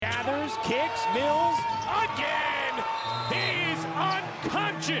kicks, Mills again. He's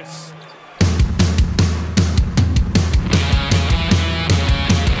unconscious.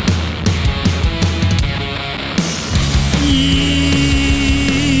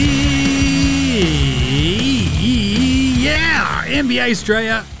 Yeah, NBA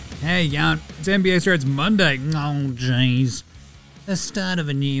Australia. How you going? It's NBA Australia. It's Monday. Oh, jeez. The start of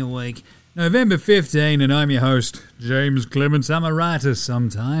a new week. November 15, and I'm your host, James Clements. I'm a writer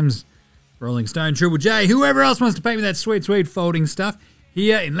sometimes. Rolling Stone, Triple J, whoever else wants to pay me that sweet, sweet folding stuff.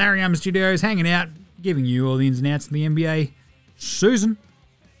 Here in Larry Armour Studios, hanging out, giving you all the ins and outs of the NBA season.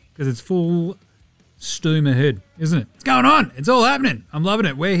 Because it's full steam ahead, isn't it? It's going on. It's all happening. I'm loving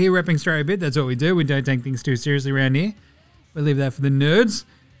it. We're here repping Australia a bit. That's what we do. We don't take things too seriously around here. We leave that for the nerds.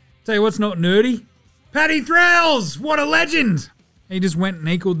 Tell you what's not nerdy. Paddy Thrells! What a legend! He just went and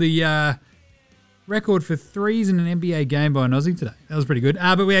equaled the record for threes in an NBA game by an Aussie today. That was pretty good.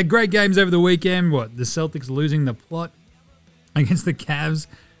 But we had great games over the weekend. The Celtics losing the plot against the Cavs.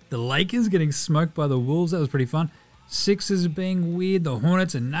 The Lakers getting smoked by the Wolves. That was pretty fun. Sixers being weird. The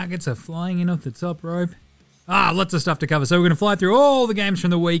Hornets and Nuggets are flying in off the top rope. Lots of stuff to cover. So we're going to fly through all the games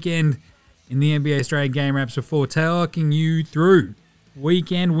from the weekend in the NBA Australia Game Wraps before talking you through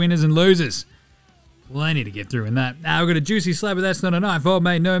weekend winners and losers. Plenty to get through in that. We've got a juicy slab of That's Not a Knife. Old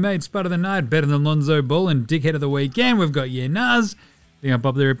mate, no mate, spud of the night, better than Lonzo Ball, and dickhead of the weekend. We've got Yeah Nuz, the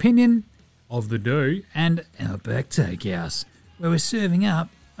unpopular opinion of the day, and Outback Takehouse, where we're serving up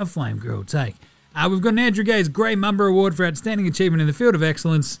a flame grilled take. We've got an Andrew Gaze Grey Mumber Award for Outstanding Achievement in the Field of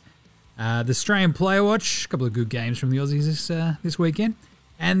Excellence. The Australian Player Watch, a couple of good games from the Aussies this weekend.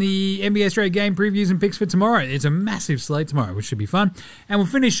 And the NBA Australia game previews and picks for tomorrow. It's a massive slate tomorrow, which should be fun. And we'll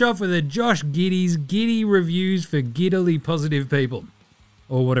finish off with a Josh Giddy's Giddy Reviews for Giddily Positive People.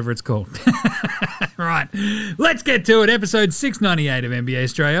 Or whatever it's called. Right, let's get to it. Episode 698 of NBA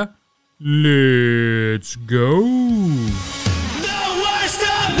Australia. Let's go. The worst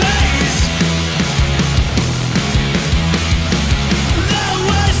of these. The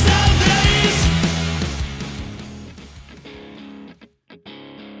worst of these.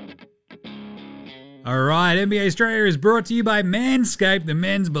 All right, NBA Australia is brought to you by Manscaped, the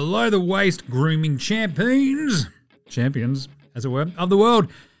men's below-the-waist grooming champions, as it were, of the world.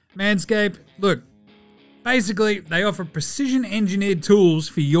 Manscaped, look, basically, they offer precision-engineered tools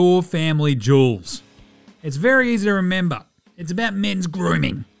for your family jewels. It's very easy to remember. It's about men's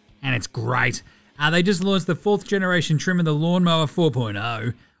grooming, and it's great. They just launched the 4th-generation trimmer, the Lawnmower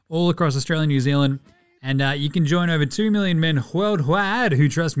 4.0, all across Australia and New Zealand. And you can join over 2 million men worldwide who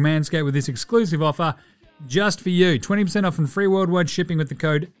trust Manscaped with this exclusive offer just for you. 20% off and free worldwide shipping with the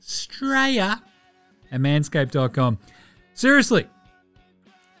code STRAYA at manscaped.com. Seriously,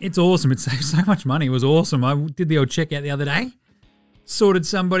 it's awesome. It saves so much money. It was awesome. I did the old checkout the other day. Sorted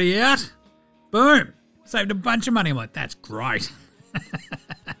somebody out. Boom. Saved a bunch of money. I'm like, that's great.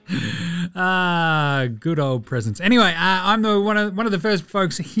 Good old presents. Anyway, I'm one of the first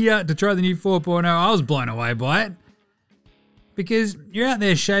folks here to try the new 4.0. I was blown away by it because you're out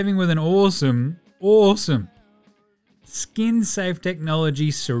there shaving with an awesome skin-safe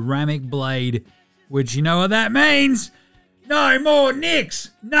technology ceramic blade, which you know what that means. No more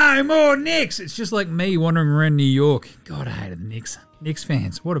nicks. No more nicks. It's just like me wandering around New York. God, I hated the Knicks. Knicks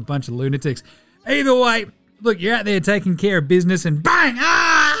fans. What a bunch of lunatics. Either way, look, you're out there taking care of business and bang!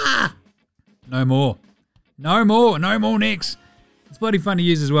 No more nicks. It's bloody fun to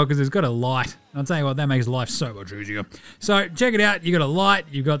use as well because it's got a light. And I'll tell you what, that makes life so much easier. So check it out. You got a light,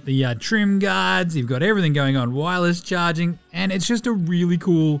 you've got the trim guards, you've got everything going on, wireless charging, and it's just a really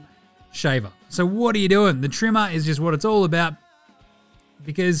cool shaver. So what are you doing? The trimmer is just what it's all about,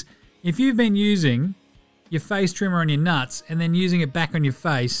 because if you've been using your face trimmer on your nuts and then using it back on your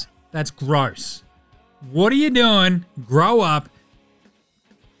face, that's gross. What are you doing? Grow up.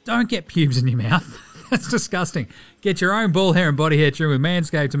 Don't get pubes in your mouth. That's disgusting. Get your own ball hair and body hair trim with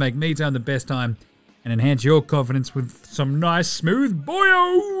Manscaped to make me time the best time and enhance your confidence with some nice smooth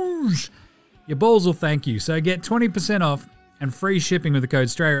boyos. Your balls will thank you. So get 20% off and free shipping with the code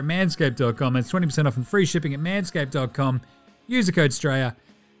STRAYA at manscaped.com. That's 20% off and free shipping at manscaped.com. Use the code STRAYA.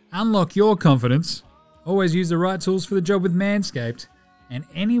 Unlock your confidence. Always use the right tools for the job with Manscaped. And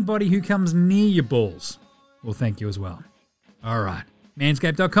anybody who comes near your balls will thank you as well. All right.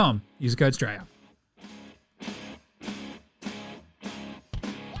 Manscaped.com. Use the code STRAYA.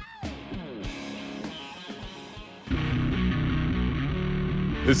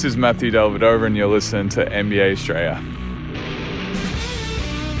 This is Matthew Delvedova and you're listening to NBA Australia.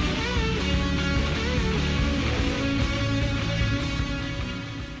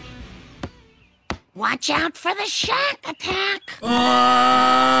 Watch out for the shark attack.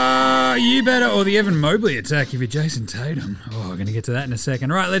 Oh, Jimmy better or the Evan Mobley attack if you're Jason Tatum? Oh, we're going to get to that in a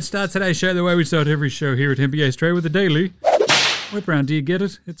second. All right, let's start today's show the way we start every show here at NBA Australia with a daily whip round. Do you get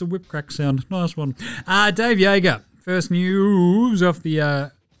it? It's a whip crack sound. Nice one. Dave Yeager. First news off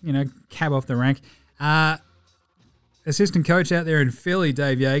the, cab off the rank. Assistant coach out there in Philly,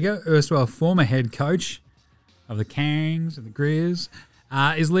 Dave Yeager, erstwhile former head coach of the Kangs and the Greers,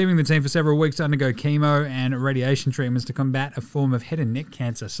 is leaving the team for several weeks to undergo chemo and radiation treatments to combat a form of head and neck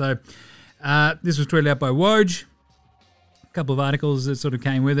cancer. So this was tweeted out by Woj. A couple of articles that sort of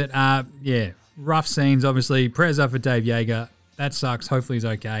came with it. Rough scenes, obviously. Prayers up for Dave Yeager. That sucks. Hopefully he's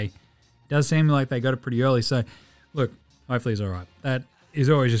okay. Does seem like they got it pretty early. So, look, hopefully he's all right. That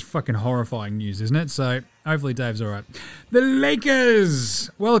is always just fucking horrifying news, isn't it? So, hopefully Dave's all right. The Lakers.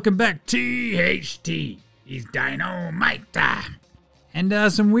 Welcome back. THT is dynamite.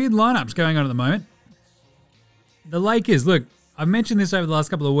 And some weird lineups going on at the moment. The Lakers, look, I've mentioned this over the last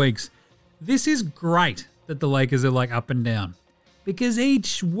couple of weeks. This is great that the Lakers are like up and down. Because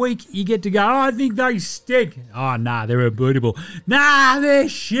each week you get to go, oh, I think they stink. Oh, nah, they're unbeatable. Nah, they're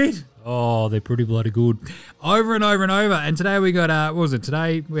shit. Oh, they're pretty bloody good. Over and over and over. And today we got, what was it?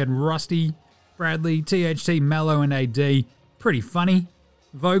 Today we had Rusty, Bradley, THT, Mello, and AD. Pretty funny.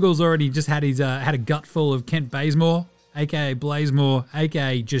 Vogel's already just had his had a gut full of Kent Bazemore, a.k.a. Blazemore,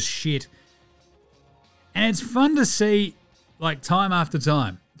 a.k.a. just shit. And it's fun to see, like, time after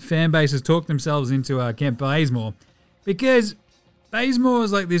time, fan bases talk themselves into Kent Bazemore because Bazemore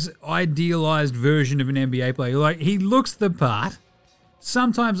is like this idealized version of an NBA player. Like, he looks the part.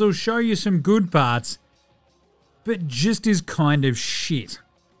 Sometimes he'll show you some good parts, but just is kind of shit.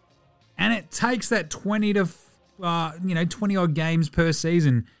 And it takes that 20 odd games per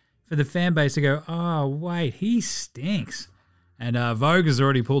season for the fan base to go, oh, wait, he stinks. And Vogue has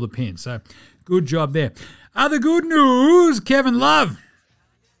already pulled a pin, so good job there. Other good news, Kevin Love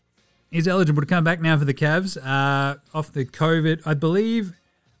is eligible to come back now for the Cavs off the COVID. I believe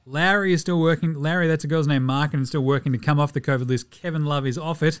Lowry is still working. Lowry, that's a girl's name, Mark, and is still working to come off the COVID list. Kevin Love is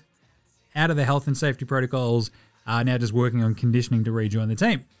off it, out of the health and safety protocols, now just working on conditioning to rejoin the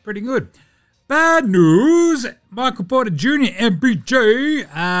team. Pretty good. Bad news, Michael Porter Jr.,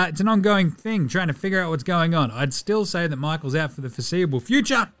 MPJ. It's an ongoing thing, trying to figure out what's going on. I'd still say that Michael's out for the foreseeable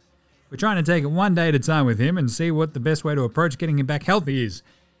future. We're trying to take it one day at a time with him and see what the best way to approach getting him back healthy is.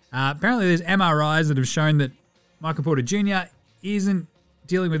 Apparently there's MRIs that have shown that Michael Porter Jr. isn't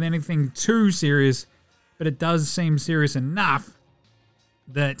dealing with anything too serious, but it does seem serious enough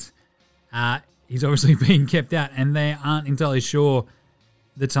that he's obviously being kept out, and they aren't entirely sure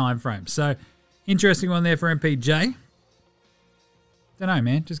the time frame. So, interesting one there for MPJ. Don't know,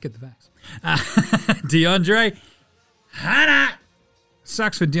 man. Just get the facts. DeAndre Hunter.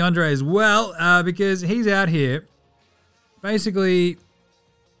 Sucks for DeAndre as well because he's out here basically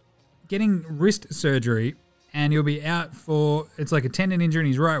getting wrist surgery, and he'll be out for, it's like a tendon injury in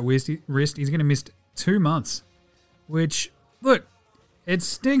his right wrist. He's going to miss 2 months, which, look, it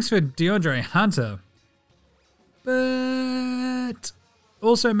stinks for DeAndre Hunter, but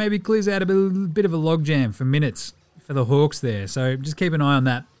also maybe clears out a bit of a logjam for minutes for the Hawks there. So just keep an eye on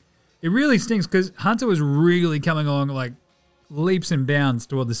that. It really stinks because Hunter was really coming along like leaps and bounds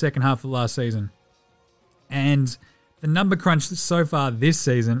toward the second half of last season. And the number crunch so far this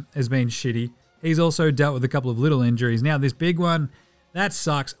season has been shitty. He's also dealt with a couple of little injuries. Now this big one, that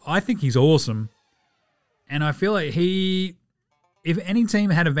sucks. I think he's awesome. And I feel like if any team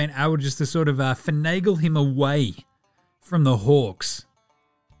had been able just to sort of finagle him away from the Hawks,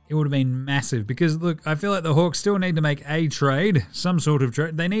 it would have been massive. Because, look, I feel like the Hawks still need to make a trade, some sort of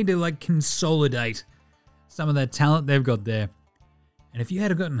trade. They need to, like, consolidate some of that talent they've got there. And if you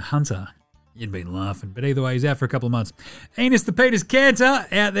had gotten Hunter, you'd been laughing. But either way, he's out for a couple of months. Enos the Peters Cantor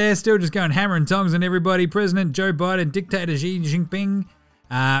out there still just going hammer and tongs on everybody. President Joe Biden, dictator Xi Jinping,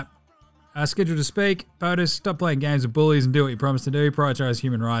 are scheduled to speak. POTUS, stop playing games with bullies and do what you promised to do. Prioritize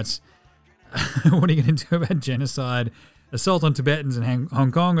human rights. What are you going to do about genocide? Assault on Tibetans in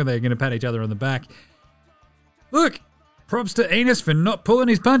Hong Kong? Or are they going to pat each other on the back? Look, props to Enos for not pulling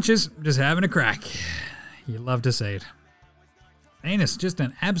his punches, just having a crack. You love to see it. Enos, just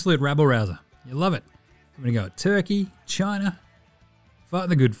an absolute rabble-rouser. You love it. I'm going to go Turkey, China, fighting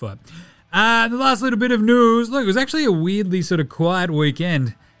the good fight. The last little bit of news. Look, it was actually a weirdly sort of quiet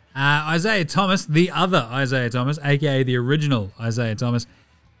weekend. Isaiah Thomas, the other Isaiah Thomas, a.k.a. the original Isaiah Thomas,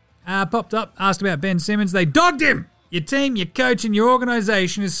 popped up, asked about Ben Simmons. They dogged him. Your team, your coach, and your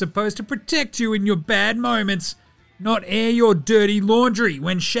organization is supposed to protect you in your bad moments, not air your dirty laundry.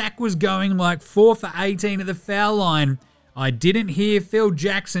 When Shaq was going like 4 for 18 at the foul line, I didn't hear Phil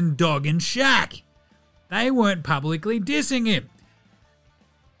Jackson dogging Shaq. They weren't publicly dissing him.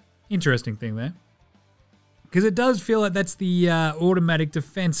 Interesting thing there. Because it does feel like that's the automatic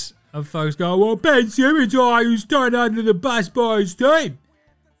defense of folks going, well, Ben Simmons, he was thrown under the bus by his team.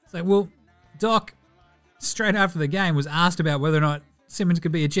 It's like, well, Doc, straight after the game, was asked about whether or not Simmons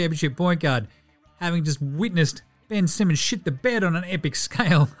could be a championship point guard, having just witnessed Ben Simmons shit the bed on an epic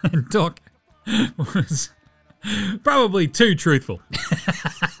scale, and Doc was probably too truthful.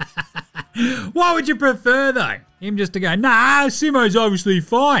 What would you prefer, though? Him just to go, nah, Simo's obviously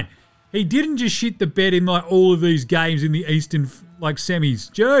fine. He didn't just shit the bed in like all of these games in the Eastern like semis.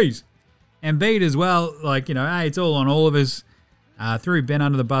 Jeez. And Embiid as well, like, you know, hey, it's all on all of us. Threw Ben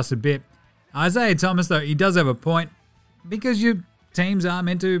under the bus a bit. Isaiah Thomas, though, he does have a point because your teams are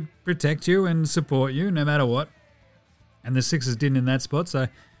meant to protect you and support you no matter what. And the Sixers didn't in that spot. So,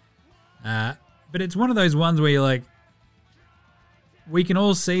 but it's one of those ones where you're like, we can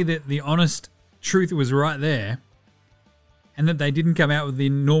all see that the honest truth was right there. And that they didn't come out with the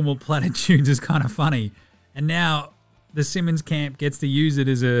normal platitudes is kind of funny. And now the Simmons camp gets to use it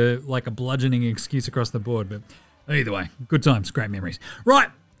as a bludgeoning excuse across the board. But either way, good times, great memories. Right,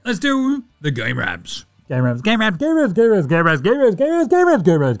 let's do the game wraps. Game wraps.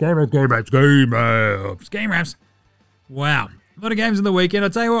 Wow, a lot of games on the weekend.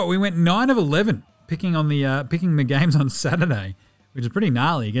 I'll tell you what, we went 9 of 11 picking the games on Saturday, which is pretty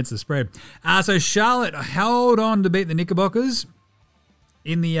gnarly against the spread. So Charlotte held on to beat the Knickerbockers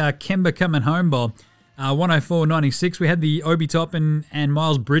in the Kemba Coming Home Bowl, 104-96. We had the Obi Toppin and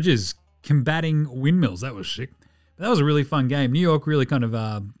Miles Bridges combating windmills. That was sick. But that was a really fun game. New York really kind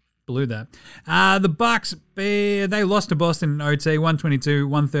of blew that. The Bucks, they lost to Boston in OT,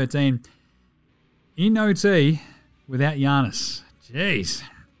 122-113. In OT without Giannis. Jeez.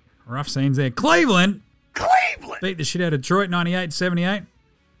 Rough scenes there. Cleveland beat the shit out of Detroit, 98-78.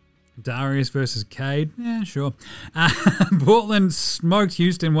 Darius versus Cade. Yeah, sure. Portland smoked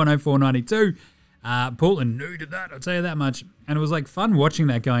Houston, 104-92. Portland knew to that, I'll tell you that much. And it was like fun watching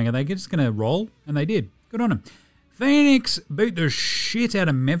that going. Are they just going to roll? And they did. Good on them. Phoenix beat the shit out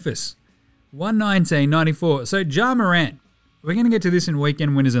of Memphis, 119-94. So Ja Morant, we're going to get to this in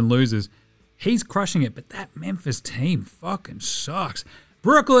weekend winners and losers. He's crushing it, but that Memphis team fucking sucks.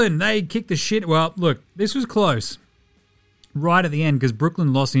 Brooklyn, they kicked the shit. Well, look, this was close right at the end because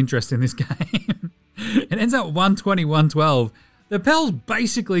Brooklyn lost interest in this game. It ends up 120-112. The Pels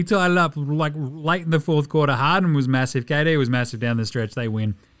basically tied it up like late in the fourth quarter. Harden was massive. KD was massive down the stretch. They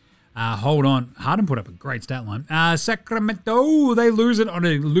win. Hold on. Harden put up a great stat line. Sacramento, they lose it on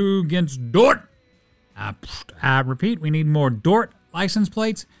a loo against Dort. Repeat, we need more Dort license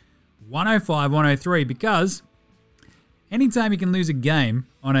plates. 105-103 because anytime you can lose a game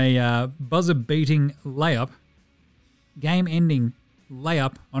on a buzzer-beating layup, game-ending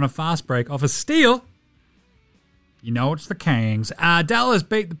layup on a fast break off a steal, you know it's the Kings. Dallas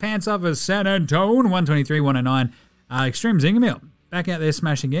beat the pants off of San Antonio, 123-109. Extreme Zingamil back out there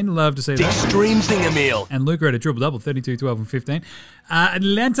smashing in. Love to see that. Extreme Zingamil. And Luka had a triple-double, 32, 12, and 15.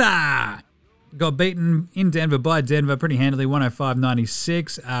 Atlanta got beaten in Denver by Denver pretty handily,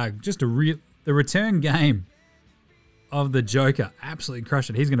 105-96. Just the return game of the Joker. Absolutely crushed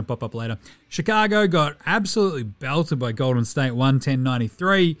it. He's going to pop up later. Chicago got absolutely belted by Golden State,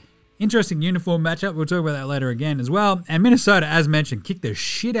 110-93. Interesting uniform matchup. We'll talk about that later again as well. And Minnesota, as mentioned, kicked the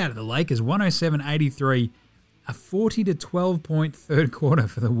shit out of the Lakers, 107-83. A 40-12 point third quarter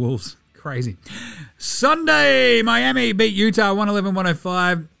for the Wolves. Crazy. Sunday, Miami beat Utah,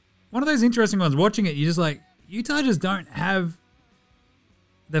 111-105. One of those interesting ones. Watching it, you're just like, Utah just don't have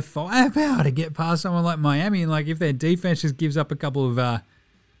the firepower to get past someone like Miami. And like, if their defense just gives up a couple of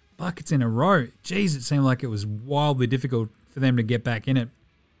buckets in a row, geez, it seemed like it was wildly difficult for them to get back in it.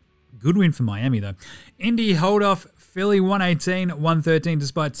 Good win for Miami, though. Indy hold off Philly, 118-113,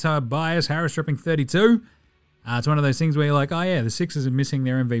 despite Tobias Harris dropping 32. It's one of those things where you're like, oh yeah, the Sixers are missing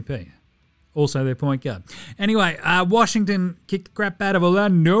their MVP. Also their point guard. Anyway, Washington kicked the crap out of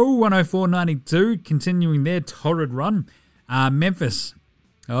Orlando, 104-92, continuing their torrid run. Memphis,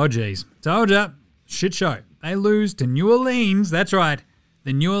 oh geez, told ya, shit show. They lose to New Orleans, that's right,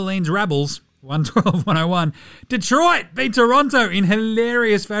 the New Orleans Rebels, 112-101. Detroit beat Toronto in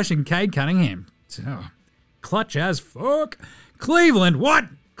hilarious fashion. Cade Cunningham, clutch as fuck. Cleveland, what?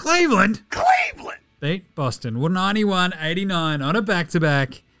 Cleveland beat Boston, 91-89 on a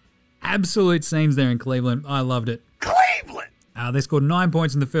back-to-back. Absolute scenes there in Cleveland. I loved it. They scored 9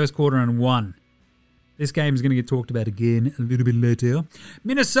 points in the first quarter and won. This game is going to get talked about again a little bit later.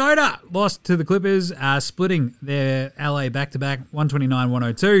 Minnesota lost to the Clippers, splitting their LA back-to-back,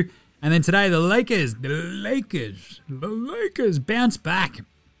 129-102. And then today, the Lakers bounce back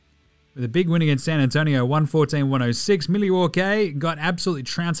with a big win against San Antonio, 114-106. Milwaukee got absolutely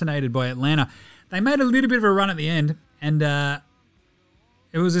trouncinated by Atlanta. They made a little bit of a run at the end, and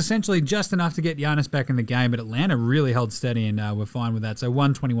it was essentially just enough to get Giannis back in the game, but Atlanta really held steady and were fine with that. So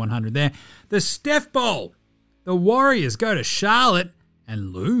 120-100 there. The Steph Bowl. The Warriors go to Charlotte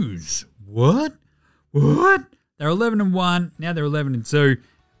and lose. What? They're 11-1. Now they're 11-2.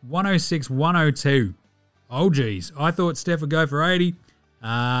 106-102. Oh, geez. I thought Steph would go for 80.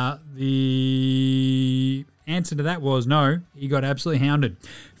 The answer to that was no. He got absolutely hounded.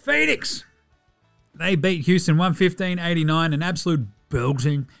 Phoenix. They beat Houston 115-89. An absolute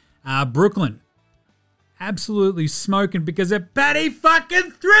belting. Brooklyn. Absolutely smoking because of Patty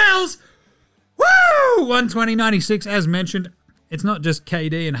fucking Thrills. Woo! 120-96. As mentioned, it's not just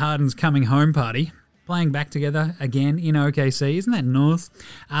KD and Harden's coming home party. Playing back together again in OKC. Isn't that nice?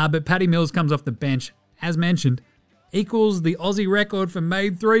 But Patty Mills comes off the bench, as mentioned, equals the Aussie record for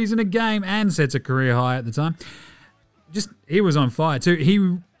made threes in a game and sets a career high at the time. He was on fire too.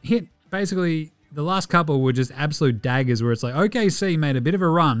 He hit basically the last couple were just absolute daggers where it's like OKC made a bit of a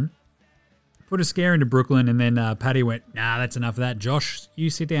run, put a scare into Brooklyn, and then Patty went, nah, that's enough of that. Josh, you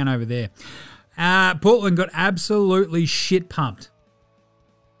sit down over there. Portland got absolutely shit pumped.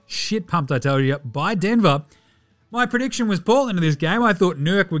 Shit pumped, I tell you, by Denver. My prediction was Portland in this game. I thought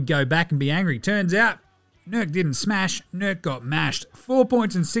Nurk would go back and be angry. Turns out, Nurk didn't smash. Nurk got mashed. 4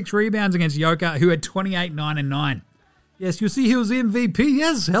 points and 6 rebounds against Jokic, who had 28, 9, and 9. Yes, you see he was MVP.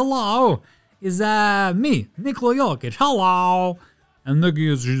 Yes, hello. Is me, Nikola Jokic. Hello. And look,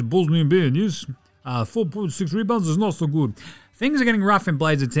 he's Bosnian being. Yes, 4.6 rebounds is not so good. Things are getting rough in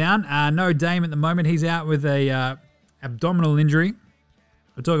Blades of Town. No Dame at the moment. He's out with a abdominal injury.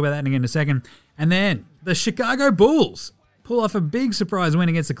 We'll talk about that again in a second. And then the Chicago Bulls pull off a big surprise win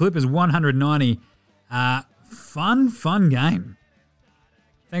against the Clippers, 190. Fun game.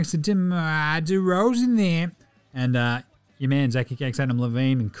 Thanks to Tim DeRozan there. And your man, Zachy Cakes, Adam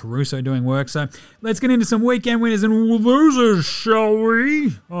Levine, and Caruso doing work. So let's get into some weekend winners and losers, shall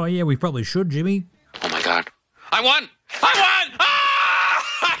we? Oh, yeah, we probably should, Jimmy. Oh, my God. I won!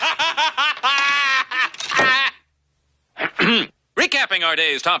 Recapping our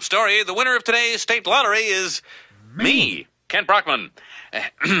day's top story, the winner of today's state lottery is me, Kent Brockman.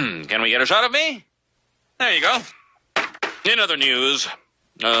 Can we get a shot of me? There you go. In other news,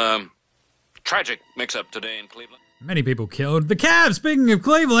 tragic mix-up today in Cleveland. Many people killed. The Cavs, speaking of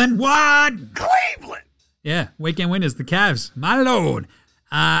Cleveland. What? Cleveland! Yeah, weekend winners, the Cavs. My lord.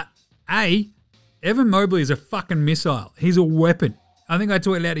 Evan Mobley is a fucking missile. He's a weapon. I think I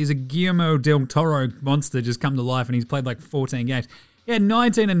tweeted out he's a Guillermo del Toro monster just come to life, and he's played like 14 games. He had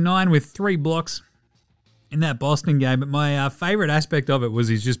 19 and 9 with 3 blocks in that Boston game, but my favourite aspect of it was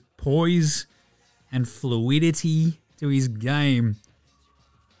his just poise and fluidity to his game.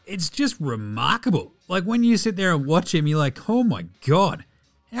 It's just remarkable. Like when you sit there and watch him, you're like, oh my God,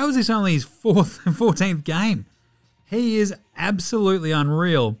 how is this only his 14th game? He is absolutely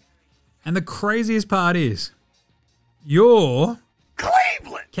unreal. And the craziest part is, your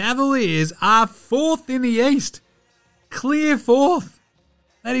Cleveland! Cavaliers are 4th in the East. Clear 4th.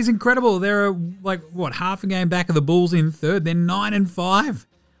 That is incredible. They're half a game back of the Bulls in 3rd. They're 9-5.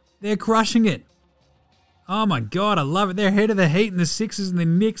 They're crushing it. Oh my God, I love it. They're ahead of the Heat and the Sixers and the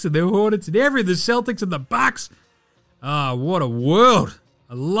Knicks and the Hornets and the Celtics and the Bucks. Oh, what a world.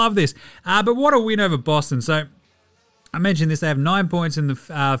 I love this. But what a win over Boston. So I mentioned this. They have 9 points in the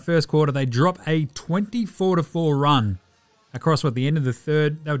first quarter. They drop a 24-4 run across the end of the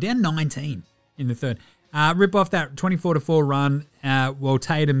third. They were down 19 in the third. Rip off that 24-4 run while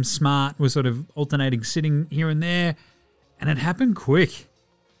Tatum, Smart was sort of alternating, sitting here and there. And it happened quick.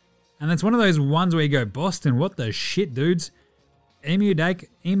 And it's one of those ones where you go, Boston, what the shit, dudes? Ime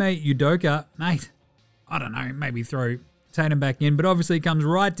Udoka, mate, I don't know, maybe throw Tatum back in. But obviously it comes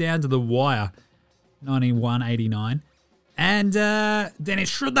right down to the wire, 91-89. And Dennis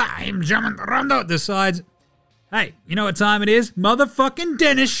Schroeder, decides, hey, you know what time it is? Motherfucking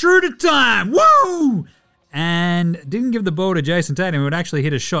Dennis Schroeder time! Woo! And didn't give the ball to Jason Tatum, who would actually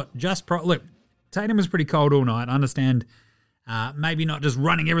hit a shot just Look, Tatum was pretty cold all night. I understand maybe not just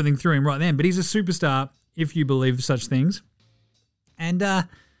running everything through him right then, but he's a superstar if you believe such things. And I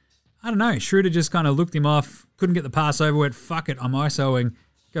don't know, Schroeder just kind of looked him off, couldn't get the pass over, went, fuck it, I'm ISOing,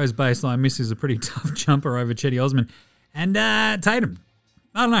 goes baseline, misses a pretty tough jumper over Chetty Osman. And Tatum,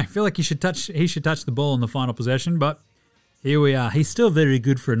 I don't know, I feel like he should touch the ball in the final possession, but here we are. He's still very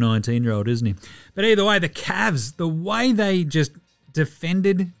good for a 19-year-old, isn't he? But either way, the Cavs, the way they just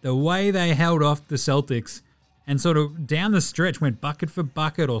defended, the way they held off the Celtics and sort of down the stretch went bucket for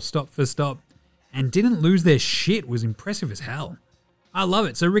bucket or stop for stop and didn't lose their shit was impressive as hell. I love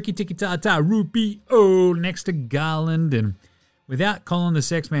it. So Ricky Tiki Tata Rupio next to Garland, and without Colin the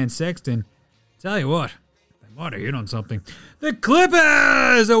Sex-Man Sexton, tell you what, they might have hit on something. The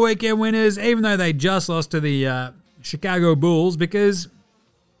Clippers are weekend winners, even though they just lost to the Chicago Bulls, because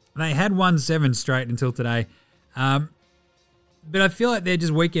they had won 7 straight until today. But I feel like they're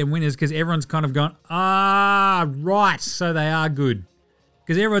just weekend winners because everyone's kind of gone, right, so they are good.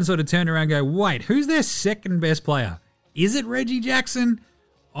 Because everyone sort of turned around and go, wait, who's their second best player? Is it Reggie Jackson?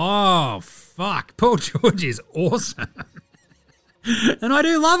 Oh, fuck. Paul George is awesome. And I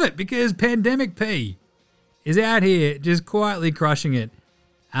do love it because Pandemic P is out here just quietly crushing it.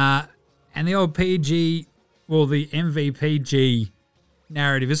 And the old PG, well, the MVPG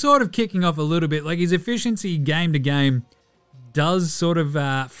narrative is sort of kicking off a little bit. Like his efficiency game to game does sort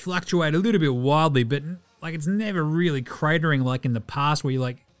of fluctuate a little bit wildly, but like it's never really cratering like in the past where you're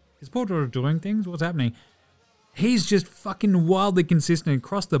like, is Paul George doing things? What's happening? He's just fucking wildly consistent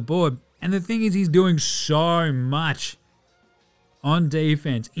across the board. And the thing is, he's doing so much on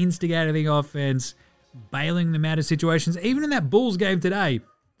defense, instigating the offense, bailing them out of situations. Even in that Bulls game today,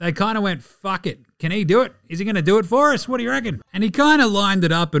 they kind of went, fuck it. Can he do it? Is he going to do it for us? What do you reckon? And he kind of lined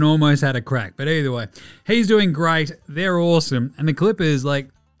it up and almost had a crack. But either way, he's doing great. They're awesome. And the Clippers, like,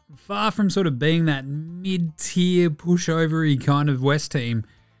 far from sort of being that mid-tier pushover-y kind of West team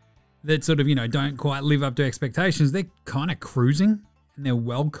that sort of, you know, don't quite live up to expectations, they're kind of cruising and they're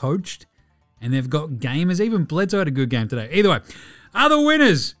well coached and they've got gamers. Even Bledsoe had a good game today. Either way, other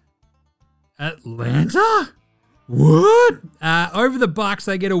winners. Atlanta? What? Over the Bucks,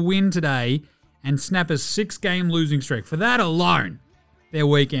 they get a win today and snap a 6-game losing streak. For that alone, they're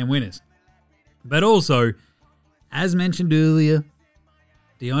weekend winners. But also, as mentioned earlier,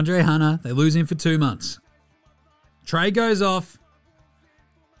 DeAndre Hunter, they lose him for 2 months. Trey goes off,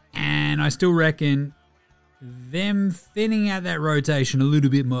 and I still reckon them thinning out that rotation a little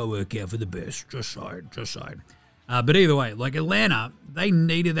bit might work out for the best. Just saying. But either way, like Atlanta, they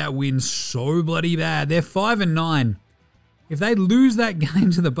needed that win so bloody bad. They're 5-9. If they lose that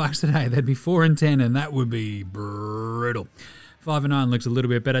game to the Bucks today, they'd be 4-10, and that would be brutal. 5-9 looks a little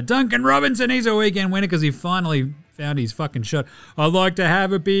bit better. Duncan Robinson, he's a weekend winner because he finally found his fucking shot. I'd like to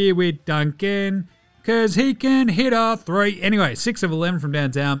have a beer with Duncan because he can hit a 3. Anyway, 6 of 11 from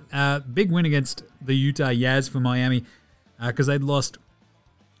downtown. Big win against the Utah Jazz for Miami because they'd lost,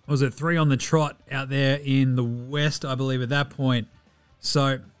 was it 3 on the trot out there in the West, I believe, at that point.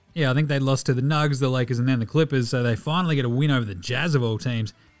 So, yeah, I think they lost to the Nuggets, the Lakers, and then the Clippers. So they finally get a win over the Jazz of all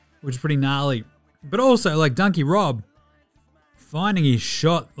teams, which is pretty gnarly. But also, like, Dunky Rob finding his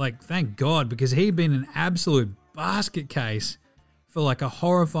shot, like, thank God, because he'd been an absolute basket case for, like, a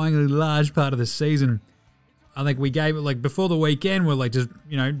horrifyingly large part of the season. I think we gave it, like, before the weekend, we're, like, just,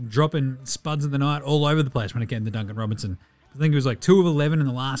 you know, dropping spuds of the night all over the place when it came to Duncan Robinson. I think it was, like, 2 of 11 in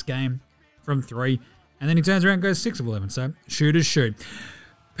the last game from 3. And then he turns around and goes 6 of 11. So, shooters shoot.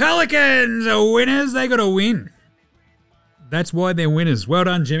 Pelicans are winners. They got a win. That's why they're winners. Well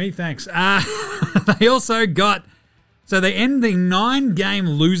done, Jimmy. Thanks. They also got... So they end the 9-game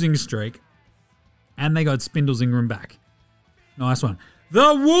losing streak, and they got Spindles Ingram back. Nice one.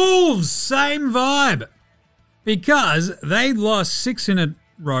 The Wolves, same vibe. Because they lost 6 in a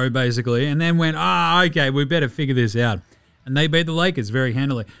row, basically, and then went, okay, we better figure this out. And they beat the Lakers very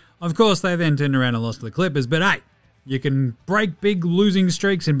handily. Of course, they then turned around and lost to the Clippers, but hey, you can break big losing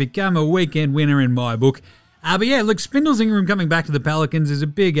streaks and become a weekend winner in my book. But yeah, look, Spindles Ingram coming back to the Pelicans is a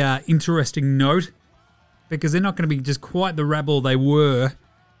big, interesting note, because they're not going to be just quite the rabble they were,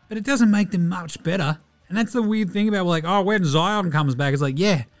 but it doesn't make them much better. And that's the weird thing about, like, when Zion comes back, it's like,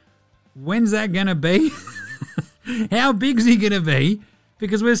 yeah, when's that going to be? How big's he going to be?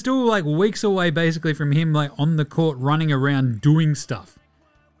 Because we're still, like, weeks away, basically, from him, like, on the court, running around, doing stuff.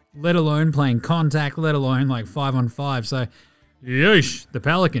 Let alone playing contact, let alone, like, 5-on-5. So, yeesh, the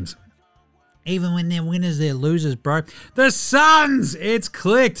Pelicans. Even when they're winners, they're losers, bro. The Suns, it's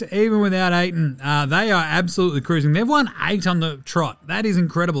clicked, even without Ayton. They are absolutely cruising. They've won 8 on the trot. That is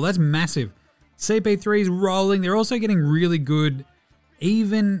incredible. That's massive. CP3's rolling. They're also getting really good,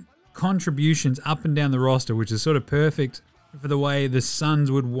 even contributions up and down the roster, which is sort of perfect for the way the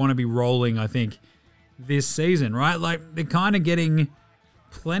Suns would want to be rolling, I think, this season, right? Like, they're kind of getting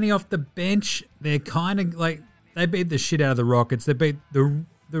plenty off the bench. They're kind of like, they beat the shit out of the Rockets. They beat the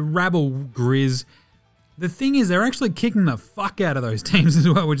rabble Grizz. The thing is, they're actually kicking the fuck out of those teams as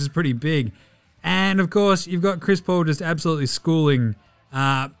well, which is pretty big. And, of course, you've got Chris Paul just absolutely schooling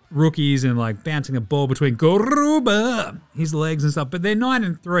rookies and, like, bouncing the ball between his legs and stuff. But they're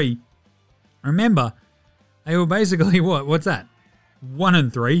 9-3. Remember, they were basically, what's that?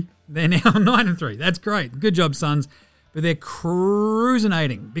 1-3. They're now 9-3. That's great. Good job, Suns. but they're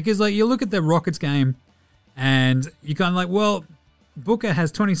cruisinating because, like, you look at the Rockets game and you kind of like, well, Booker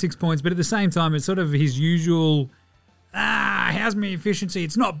has 26 points, but at the same time, it's sort of his usual, how's my efficiency?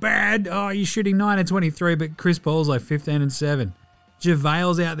 It's not bad. Oh, you're shooting 9 and 23, but Chris Paul's like 15 and 7.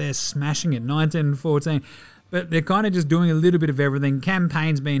 JaVale's out there smashing it, 19 and 14. But they're kind of just doing a little bit of everything. Cam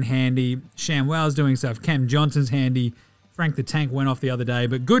Payne's been handy. Shamwell's doing stuff. Cam Johnson's handy. Frank the Tank went off the other day.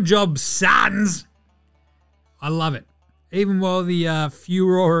 But good job, Suns. I love it. Even while the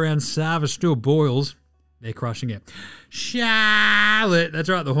furor around Sava still boils, they're crushing it. Charlotte, that's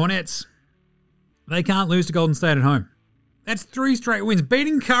right, the Hornets. They can't lose to Golden State at home. That's 3 straight wins.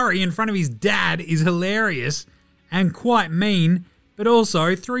 Beating Curry in front of his dad is hilarious and quite mean, but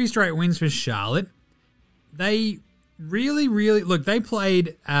also 3 straight wins for Charlotte. They really, look, they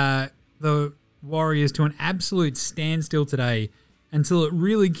played the Warriors to an absolute standstill today until it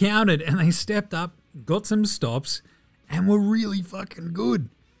really counted, and they stepped up, got some stops, and were really fucking good.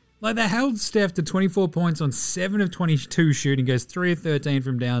 Like, they held Steph to 24 points on 7 of 22 shooting, goes 3 of 13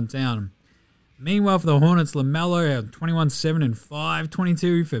 from downtown. Meanwhile, for the Hornets, LaMelo had 21, 7 and 5,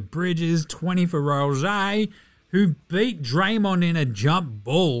 22 for Bridges, 20 for Rozier, who beat Draymond in a jump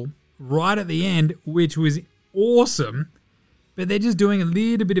ball right at the end, which was awesome. But they're just doing a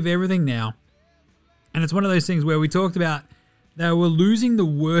little bit of everything now. And it's one of those things where we talked about they were losing the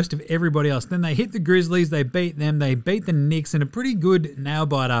worst of everybody else. Then they hit the Grizzlies, they beat them, they beat the Knicks in a pretty good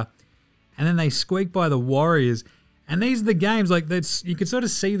nail-biter, and then they squeaked by the Warriors. And these are the games, like, that's, you could sort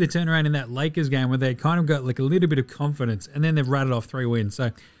of see the turnaround in that Lakers game where they kind of got like a little bit of confidence, and then they've rattled off 3 wins.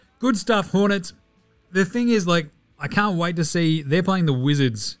 So, good stuff, Hornets. The thing is, like, I can't wait to see, they're playing the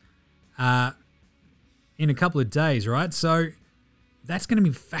Wizards in a couple of days, right? So, that's going to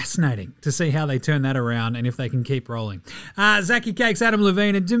be fascinating to see how they turn that around and if they can keep rolling. Zachy Cakes, Adam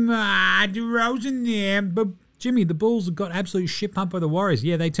Levine, and DeMar DeRozan there. But Jimmy, the Bulls got absolute shit pumped by the Warriors.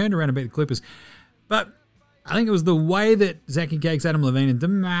 Yeah, they turned around and beat the Clippers. But I think it was the way that Zachy Cakes, Adam Levine, and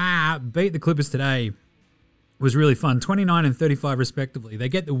DeMar beat the Clippers today was really fun. 29 and 35 respectively. They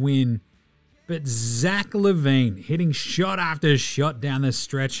get the win. But Zach LaVine hitting shot after shot down the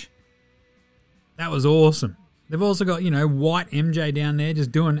stretch. That was awesome. They've also got, White MJ down there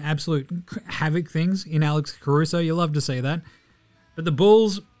just doing absolute havoc things in Alex Caruso. You love to see that. But the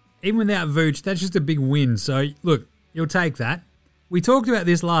Bulls, even without Vooch, that's just a big win. So, look, you'll take that. We talked about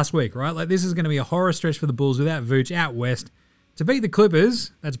this last week, right? Like, this is going to be a horror stretch for the Bulls without Vooch out west. To beat the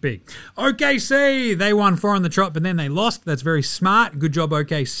Clippers, that's big. OKC, they won 4 on the trot, but then they lost. That's very smart. Good job,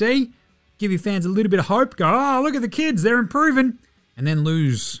 OKC. Give your fans a little bit of hope. Go, oh, look at the kids. They're improving. And then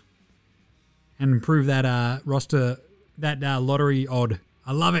lose. And improve that roster, that lottery odd.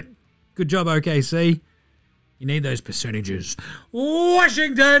 I love it. Good job, OKC. You need those percentages.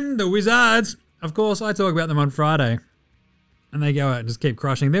 Washington, the Wizards. Of course, I talk about them on Friday. And they go out and just keep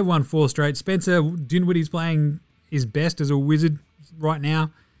crushing. They've won 4 straight. Spencer Dinwiddie's playing his best as a Wizard right now.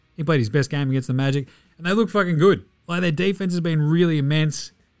 He played his best game against the Magic. And they look fucking good. Like, their defense has been really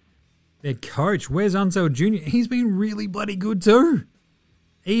immense. Their coach, Wes Unseld Jr., he's been really bloody good too.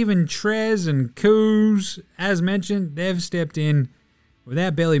 Even Trez and Kuz, as mentioned, they've stepped in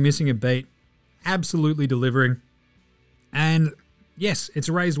without barely missing a beat, absolutely delivering. And yes, it's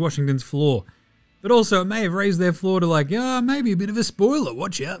raised Washington's floor, but also it may have raised their floor to maybe a bit of a spoiler.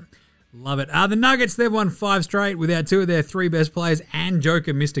 Watch out. Love it. The Nuggets, they've won 5 straight without 2 of their 3 best players, and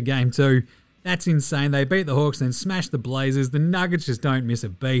Joker missed a game too. That's insane. They beat the Hawks, then smashed the Blazers. The Nuggets just don't miss a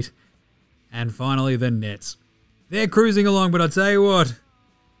beat. And finally, the Nets. They're cruising along, but I'll tell you what,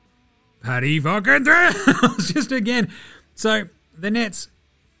 Paddy fucking Thrills just again. So the Nets,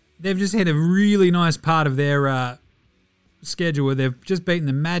 they've just had a really nice part of their schedule where they've just beaten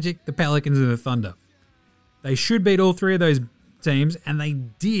the Magic, the Pelicans, and the Thunder. They should beat all 3 of those teams, and they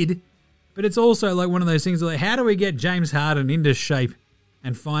did. But it's also like one of those things like, how do we get James Harden into shape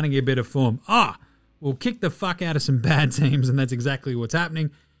and finding a bit of form? We'll kick the fuck out of some bad teams, and that's exactly what's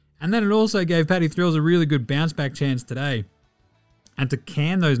happening. And then it also gave Paddy Thrills a really good bounce back chance today. And to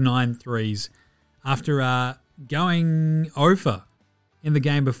can those 9 threes after going over in the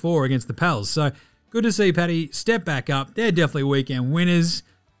game before against the Pels. So good to see Paddy step back up. They're definitely weekend winners.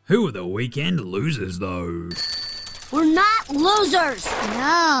 Who are the weekend losers, though? We're not losers.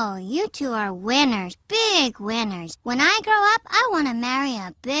 No, you 2 are winners. Big winners. When I grow up, I want to marry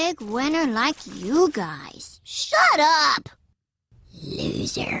a big winner like you guys. Shut up.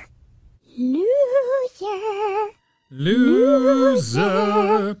 Loser. Loser.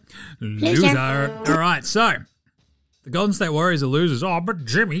 Loser. All right, so the Golden State Warriors are losers. Oh, but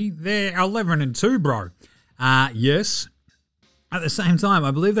Jimmy, they're 11-2, bro. Yes, At the same time,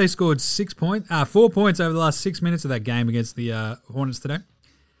 I believe they scored 4 points over the last 6 minutes of that game against the Hornets today.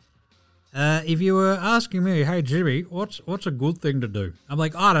 If you were asking me, hey Jimmy, what's a good thing to do? I'm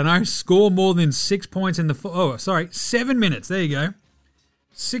like, I don't know, score more than 6 points in the 7 minutes. There you go.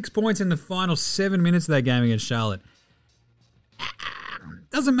 6 points in the final 7 minutes of that game against Charlotte.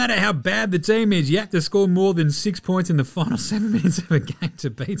 Doesn't matter how bad the team is, you have to score more than 6 points in the final 7 minutes of a game to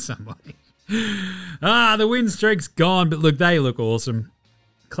beat somebody. The win streak's gone, but look, they look awesome.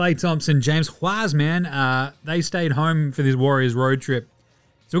 Klay Thompson, James Wiseman, they stayed home for this Warriors road trip.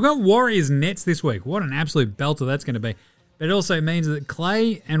 So we've got Warriors Nets this week. What an absolute belter that's going to be. But it also means that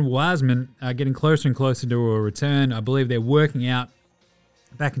Klay and Wiseman are getting closer and closer to a return. I believe they're working out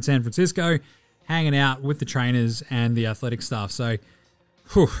back in San Francisco, hanging out with the trainers and the athletic staff. So,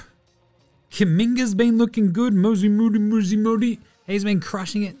 Kuminga's been looking good. Mosey. He's been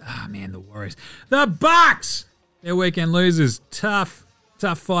crushing it. Oh, man, the Warriors. The Bucks! They're weekend losers. Tough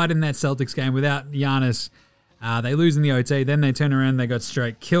fight in that Celtics game without Giannis. They lose in the OT, then they turn around, they got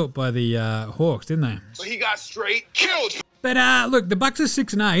straight killed by the Hawks, didn't they? So he got straight killed. But look, the Bucks are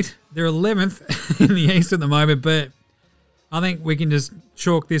 6-8. They're 11th in the East at the moment, but I think we can just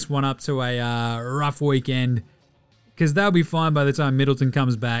chalk this one up to a rough weekend because they'll be fine by the time Middleton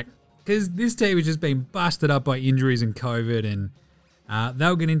comes back because this team has just been busted up by injuries and COVID, and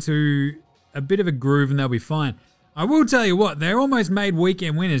they'll get into a bit of a groove and they'll be fine. I will tell you what, they're almost made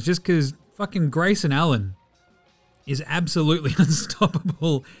weekend winners just because fucking Grayson Allen is absolutely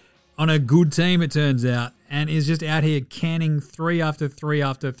unstoppable on a good team, it turns out, and is just out here canning 3 after 3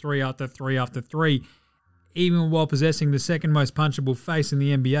 after 3 after 3 after 3, even while possessing the second most punchable face in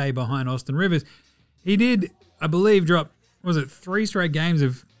the NBA behind Austin Rivers. He did, I believe, drop, 3 straight games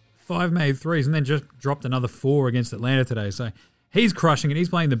of 5 made threes and then just dropped another 4 against Atlanta today. So he's crushing it. He's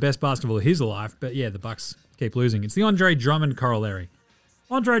playing the best basketball of his life, but yeah, the Bucks keep losing. It's the Andre Drummond corollary.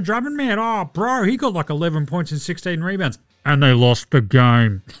 Andre Drummond, man, bro, he got like 11 points and 16 rebounds. And they lost the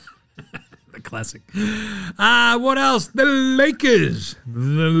game. The classic. What else? The Lakers.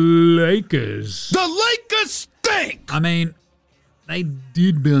 The Lakers stink! I mean, they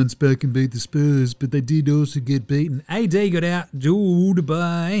did bounce back and beat the Spurs, but they did also get beaten. AD got outdueled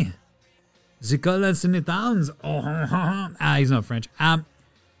by Nicolas Sanitans. He's not French.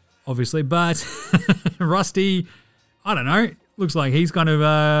 Obviously, but Rusty, I don't know. Looks like he's kind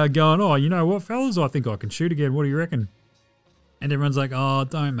of going, you know what, fellas? I think I can shoot again. What do you reckon? And everyone's like,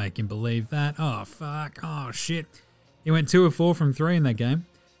 don't make him believe that. Oh, fuck. Oh, shit. He went 2 of 4 from 3 in that game.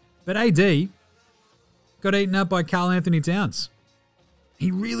 But AD got eaten up by Karl Anthony Towns.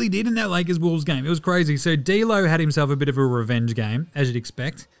 He really did in that Lakers-Wolves game. It was crazy. So D'Lo had himself a bit of a revenge game, as you'd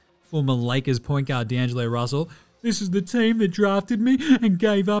expect. Former Lakers point guard D'Angelo Russell. This is the team that drafted me and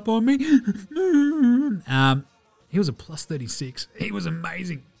gave up on me. He was a plus 36. He was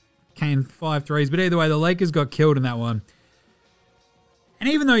amazing. Came 5 threes. But either way, the Lakers got killed in that one. And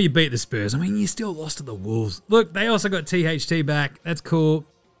even though you beat the Spurs, I mean, you still lost to the Wolves. Look, they also got THT back. That's cool.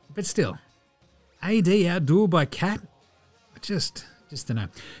 But still, AD outdueled by Cat? Just don't know.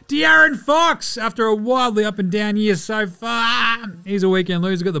 De'Aaron Fox, after a wildly up and down year so far, he's a weekend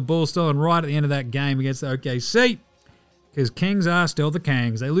loser. Got the ball stolen right at the end of that game against the OKC. Because Kings are still the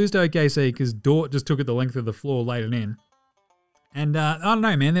Kings. They lose to OKC because Dort just took it the length of the floor late and in. And I don't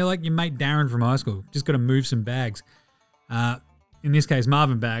know, man. They're like your mate Darren from high school. Just got to move some bags. In this case,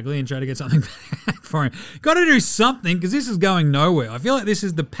 Marvin Bagley, and try to get something back for him. Got to do something because this is going nowhere. I feel like this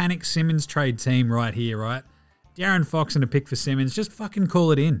is the panic Simmons trade team right here, right? De'Aaron Fox and a pick for Simmons. Just fucking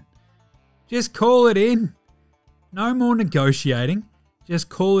call it in. Just call it in. No more negotiating. Just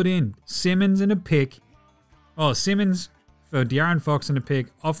call it in. Simmons and a pick. Simmons for De'Aaron Fox and a pick.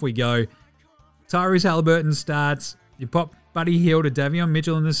 Off we go. Tyrese Halliburton starts. You pop Buddy Hield to Davion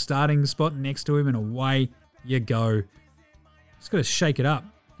Mitchell in the starting spot next to him, and away you go. Just got to shake it up.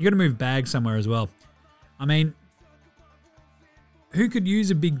 You got to move bags somewhere as well. I mean, who could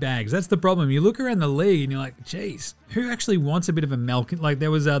use a big bags? That's the problem. You look around the league and you're like, geez, who actually wants a bit of a milk? Like there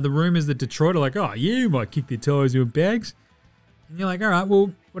was the rumors that Detroit are like, you might kick their tires with bags. And you're like, all right,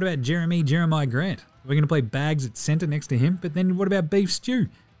 well, what about Jeremiah Grant? We're going to play bags at center next to him, but then what about beef stew?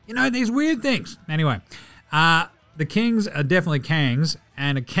 You know, these weird things. Anyway, the Kings are definitely Kangs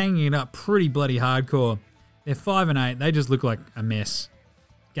and are kanging it up pretty bloody hardcore. They're 5-8. They just look like a mess.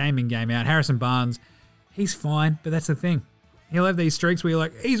 Game in, game out. Harrison Barnes, he's fine, but that's the thing. He'll have these streaks where you're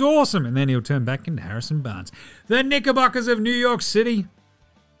like, he's awesome, and then he'll turn back into Harrison Barnes. The Knickerbockers of New York City.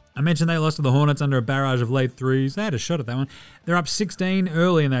 I mentioned they lost to the Hornets under a barrage of late threes. They had a shot at that one. They're up 16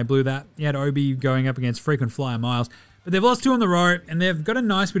 early, and they blew that. You had Obi going up against frequent flyer Miles. But they've lost 2 on the row, and they've got a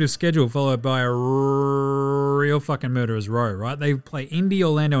nice bit of schedule followed by a real fucking murderer's row, right? They play Indy,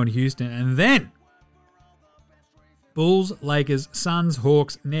 Orlando, and Houston, and then Bulls, Lakers, Suns,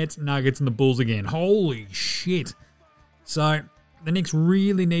 Hawks, Nets, Nuggets, and the Bulls again. Holy shit. So the Knicks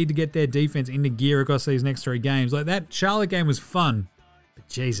really need to get their defense into gear across these next 3 games. Like, that Charlotte game was fun, but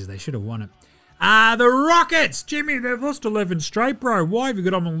Jesus, they should have won it. The Rockets! Jimmy, they've lost 11 straight, bro. Why have you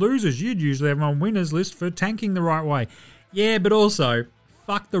got them on losers? You'd usually have them on winners list for tanking the right way. Yeah, but also,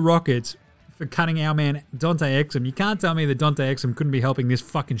 fuck the Rockets for cutting our man Dante Exum. You can't tell me that Dante Exum couldn't be helping this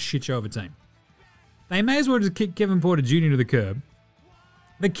fucking shit show of a team. They may as well just kick Kevin Porter Jr. to the curb.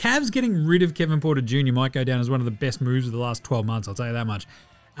 The Cavs getting rid of Kevin Porter Jr. might go down as one of the best moves of the last 12 months, I'll tell you that much.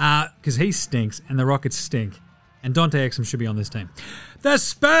 Because he stinks and the Rockets stink. And Dante Exum should be on this team. The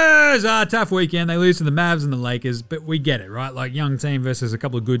Spurs are a tough weekend. They lose to the Mavs and the Lakers, but we get it, right? Like, young team versus a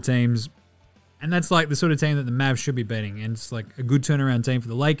couple of good teams. And that's like the sort of team that the Mavs should be beating. And it's like a good turnaround team for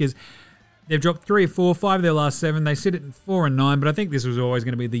the Lakers. They've dropped 3 or 4, 5 of their last 7. They sit at 4 and 9, but I think this was always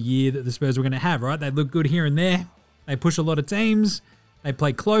going to be the year that the Spurs were going to have, right? They look good here and there. They push a lot of teams. They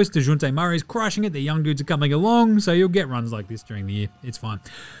play close. DeJounte Murray's crushing it. The young dudes are coming along, so you'll get runs like this during the year. It's fine.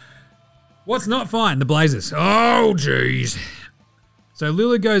 What's not fine? The Blazers. Oh, jeez. So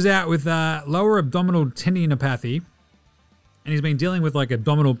Lillard goes out with lower abdominal tendinopathy, and he's been dealing with like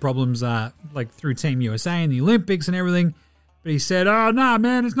abdominal problems like through Team USA and the Olympics and everything. But he said, "Oh no,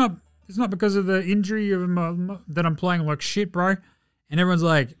 man, it's not because of the injury of that I'm playing like shit, bro." And everyone's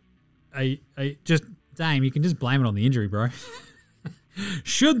like, just Dame, you can just blame it on the injury, bro."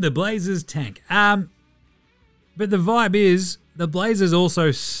 Should the Blazers tank? But the vibe is the Blazers also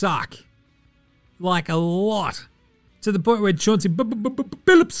suck. Like a lot. To the point where Chauncey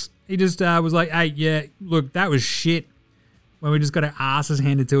Billups, he just was like, "Hey, yeah, look, that was shit." When we just got our asses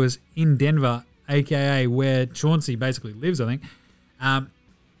handed to us in Denver, a.k.a. where Chauncey basically lives, I think.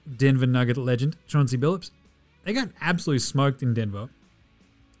 Denver Nugget legend, Chauncey Billups. They got absolutely smoked in Denver.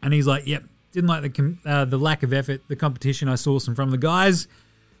 And he's like, "Yep, didn't like the lack of effort, the competition I saw from the guys.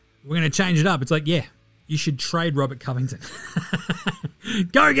 We're going to change it up." It's like, yeah, you should trade Robert Covington.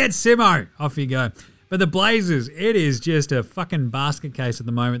 Go get Simo. Off you go. But the Blazers, it is just a fucking basket case at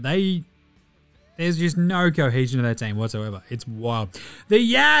the moment. There's just no cohesion to that team whatsoever. It's wild. The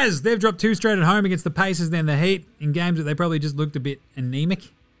Yaz, they've dropped 2 straight at home against the Pacers, then the Heat, in games that they probably just looked a bit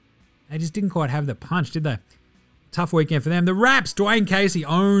anemic. They just didn't quite have the punch, did they? Tough weekend for them. The Raps, Dwayne Casey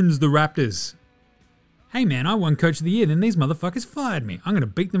owns the Raptors. Hey man, I won Coach of the Year, then these motherfuckers fired me. I'm going to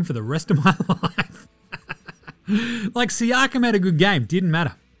beat them for the rest of my life. Like, Siakam had a good game. Didn't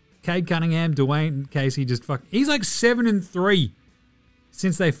matter. Cade Cunningham, Dwayne Casey he's like 7-3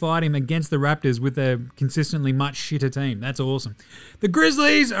 since they fired him against the Raptors with a consistently much shitter team. That's awesome. The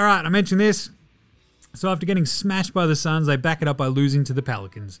Grizzlies, all right, I mentioned this. So after getting smashed by the Suns, they back it up by losing to the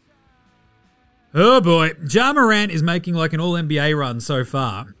Pelicans. Oh boy. Ja Morant is making like an all-NBA run so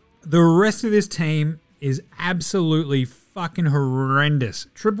far. The rest of this team is absolutely fucking horrendous.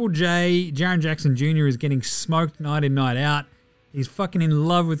 Triple J, Jaren Jackson Jr. is getting smoked night in, night out. He's fucking in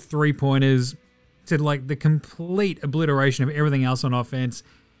love with three-pointers to like the complete obliteration of everything else on offense.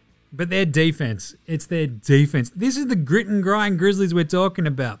 But their defense, it's their defense. This is the grit and grind Grizzlies we're talking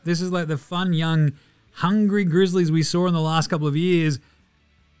about. This is like the fun, young, hungry Grizzlies we saw in the last couple of years.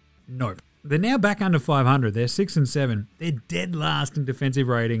 Nope. They're now back under 500. They're 6-7. They're dead last in defensive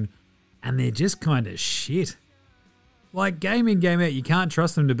rating, and they're just kind of shit. Like, game in, game out, you can't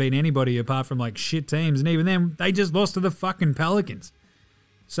trust them to beat anybody apart from, like, shit teams. And even then, they just lost to the fucking Pelicans.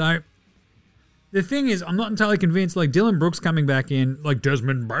 So, the thing is, I'm not entirely convinced, like, Dylan Brooks coming back in, like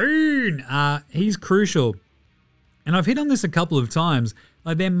Desmond Bain, he's crucial. And I've hit on this a couple of times.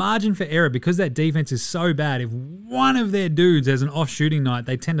 Like, their margin for error, because that defense is so bad, if one of their dudes has an off shooting night,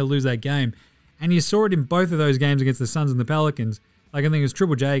 they tend to lose that game. And you saw it in both of those games against the Suns and the Pelicans. Like, I think it was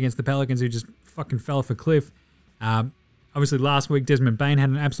Triple J against the Pelicans who just fucking fell off a cliff. Obviously, last week, Desmond Bain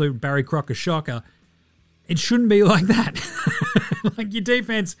had an absolute Barry Crocker shocker. It shouldn't be like that. Like, your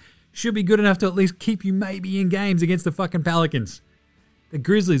defense should be good enough to at least keep you maybe in games against the fucking Pelicans. The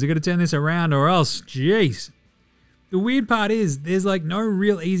Grizzlies are going to turn this around or else, jeez. The weird part is there's like no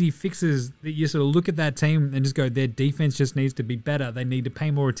real easy fixes that you sort of look at that team and just go, their defense just needs to be better. They need to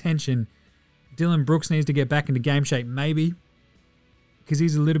pay more attention. Dylan Brooks needs to get back into game shape, maybe, because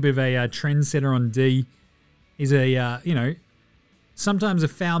he's a little bit of a trendsetter on D. He's a, sometimes a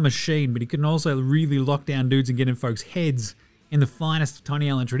foul machine, but he can also really lock down dudes and get in folks' heads in the finest of Tony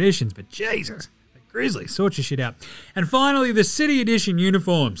Allen traditions. But Jesus, the Grizzlies, sort your shit out. And finally, the City Edition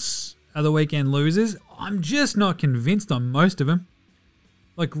uniforms are the weekend losers. I'm just not convinced on most of them.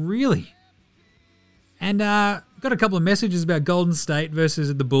 Like, really. And got a couple of messages about Golden State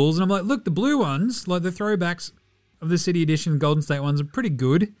versus the Bulls, and I'm like, look, the blue ones, like the throwbacks of the City Edition Golden State ones, are pretty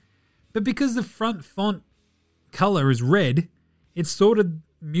good, but because the front font color is red, it sort of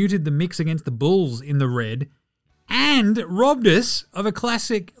muted the mix against the Bulls in the red, and robbed us of a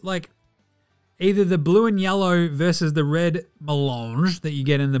classic, like, either the blue and yellow versus the red melange that you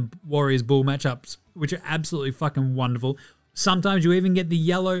get in the Warriors-Bull matchups, which are absolutely fucking wonderful. Sometimes you even get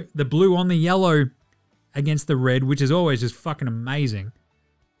the blue on the yellow against the red, which is always just fucking amazing.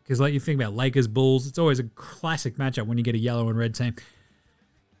 Because like you think about Lakers-Bulls, it's always a classic matchup when you get a yellow and red team.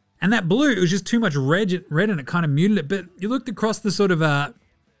 And that blue, it was just too much red and it kind of muted it. But you looked across the sort of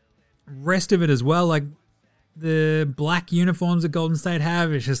rest of it as well, like the black uniforms that Golden State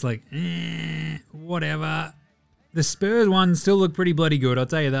have, it's just like, whatever. The Spurs one still looked pretty bloody good, I'll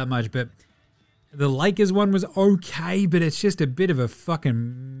tell you that much. But the Lakers one was okay, but it's just a bit of a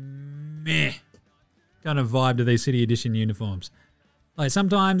fucking meh kind of vibe to these City Edition uniforms. Like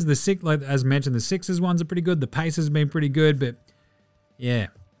sometimes like as mentioned, the Sixers ones are pretty good. The Pacers have been pretty good, but yeah.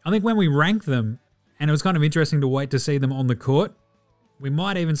 I think when we rank them, and it was kind of interesting to wait to see them on the court, we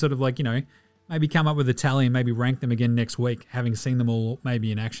might even sort of like, you know, maybe come up with a tally and maybe rank them again next week, having seen them all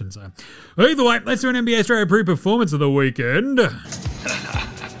maybe in action. So either way, let's do an NBA Australia pre-performance of the weekend. That's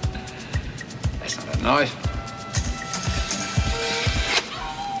not a knife.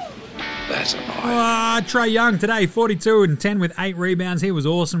 That's a knife. Trey Young today, 42 and 10 with 8 rebounds. He was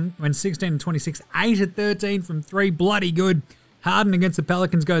awesome. Went 16 and 26, 8 at 13 from 3. Bloody good. Harden against the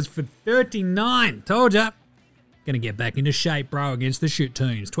Pelicans goes for 39. Told ya. Going to get back into shape, bro, against the shit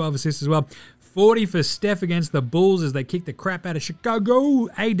teams. 12 assists as well. 40 for Steph against the Bulls as they kick the crap out of Chicago.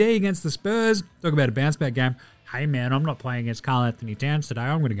 AD against the Spurs. Talk about a bounce-back game. Hey, man, I'm not playing against Karl Anthony Towns today.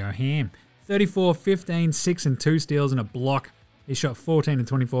 I'm going to go ham. 34, 15, 6 and 2 steals and a block. He shot 14 and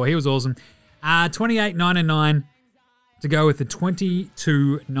 24. He was awesome. 28, 9 and 9 to go with the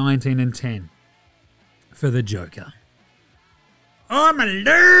 22, 19 and 10 for the Joker. Oh, my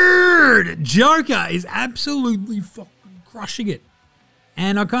lord! Joker is absolutely fucking crushing it.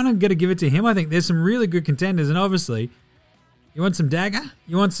 And I kind of got to give it to him. I think there's some really good contenders. And obviously, you want some dagger?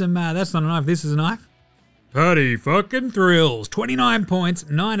 You want some, that's not a knife, this is a knife? Paddy fucking Thrills. 29 points,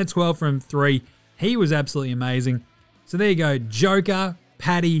 9 of 12 from 3. He was absolutely amazing. So there you go. Joker,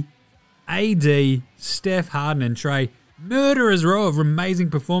 Paddy, AD, Steph, Harden, and Trey. Murderer's row of amazing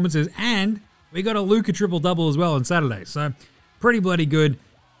performances. And we got a Luka triple-double as well on Saturday. So pretty bloody good.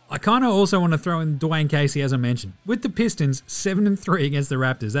 I kind of also want to throw in Dwayne Casey, as I mentioned. With the Pistons, 7 and 3 against the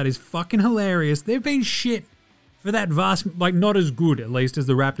Raptors. That is fucking hilarious. They've been shit for that vast, like not as good, at least, as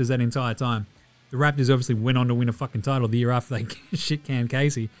the Raptors that entire time. The Raptors obviously went on to win a fucking title the year after they shit-canned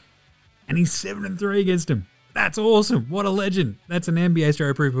Casey. And he's 7 and 3 against him. That's awesome. What a legend. That's an NBA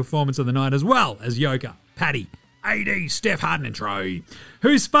Australia Proof performance of the night, as well as Joker, Paddy, AD, Steph, Harden, and Trey.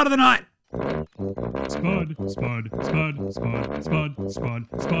 Who's Spud of the night? Spud, Spud, Spud, Spud, Spud, Spud,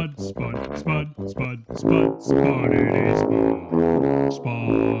 Spud, Spud, Spud, Spud, Spud, Spud, it is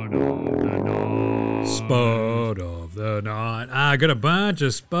Spud of the night. Spud of the night. I got a bunch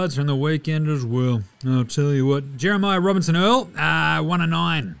of spuds from the weekend as well. I'll tell you what. Jeremiah Robinson Earl, 1 and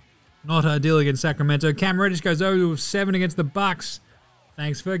 9. Not ideal against Sacramento. Cam Reddish goes 0 of 7 against the Bucks.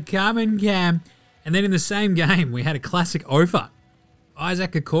 Thanks for coming, Cam. And then in the same game, we had a classic Ofer.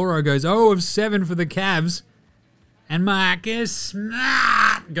 Isaac Okoro goes 0 of 7 for the Cavs. And Marcus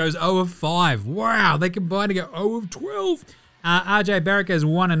Smart goes 0 of 5. Wow, they combined to go 0 of 12. RJ Barrett goes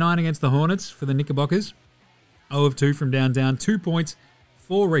 1 and 9 against the Hornets for the Knickerbockers. 0 of 2 from downtown. 2 points,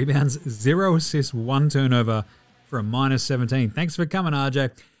 4 rebounds, 0 assists, 1 turnover for a minus 17. Thanks for coming,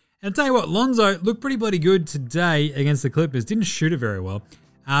 RJ. And I'll tell you what, Lonzo looked pretty bloody good today against the Clippers. Didn't shoot it very well.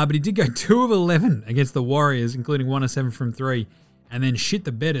 But he did go 2 of 11 against the Warriors, including 1 of 7 from 3. And then shit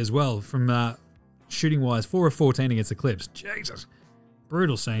the bed as well from shooting-wise. 4 of 14 against the Clips. Jesus.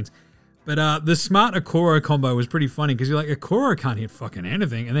 Brutal scenes. But the Smart Okoro combo was pretty funny because you're like, Okoro can't hit fucking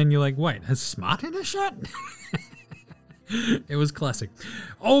anything. And then you're like, wait, has Smart hit a shot? It was classic.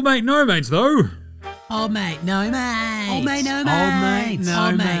 Old mate, no mates, though. Old mate, no mates. Old mate, no mates.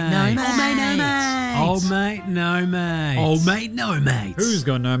 Old mate, no Old mate, no mates. mates. Old mate, no mates. Old mate, no mates. Who's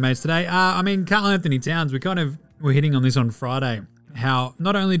got no mates today? I mean, Karl Anthony Towns, we kind of were hitting on this on Friday. How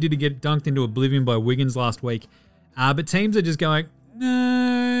not only did he get dunked into oblivion by Wiggins last week, but teams are just going,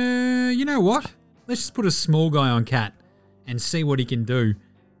 you know what? Let's just put a small guy on Cat and see what he can do.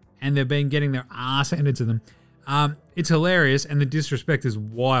 And they've been getting their ass handed to them. It's hilarious, and the disrespect is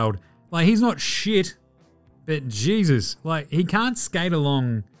wild. Like, he's not shit, but Jesus, like, he can't skate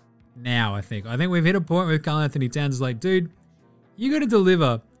along now, I think. I think we've hit a point with Karl Anthony Towns. It's like, dude, you got to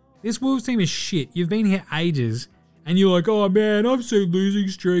deliver This Wolves team is shit. You've been here ages, and you're like, oh man, I've seen losing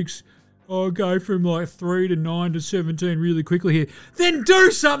streaks go from like 3 to 9 to 17 really quickly here. Then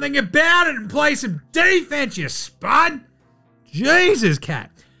do something about it and play some defense, you spud. Jesus, cat.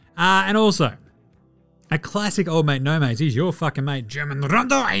 And also, a classic old mate, no mates, is your fucking mate, German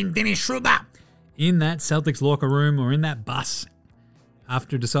Rondo and Dennis Schroeder, in that Celtics locker room or in that bus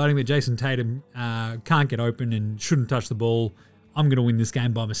after deciding that Jason Tatum can't get open and shouldn't touch the ball. I'm going to win this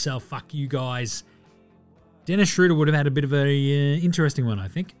game by myself. Fuck you guys. Dennis Schroeder would have had a bit of a interesting one, I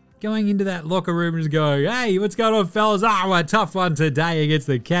think. Going into that locker room and just go, hey, what's going on, fellas? A tough one today against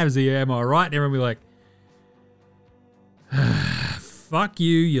the Cavs here, am I right? And everyone will be like, fuck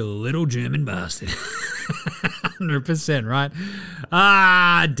you, you little German bastard. 100%, right?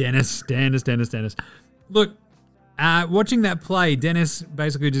 Dennis. Look, watching that play, Dennis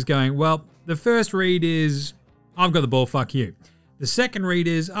basically just going, well, the first read is, I've got the ball, fuck you. The second read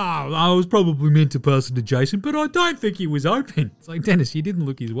is, I was probably meant to pass it to Jason, but I don't think he was open. It's like, Dennis, you didn't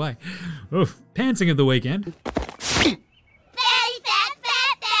look his way. Oof. Pantsing of the weekend. Fatty.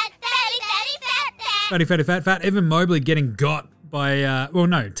 Evan Mobley getting got by,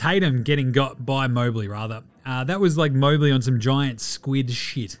 Tatum getting got by Mobley, rather. That was like Mobley on some giant squid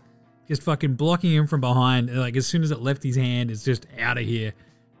shit. Just fucking blocking him from behind. Like, as soon as it left his hand, it's just out of here.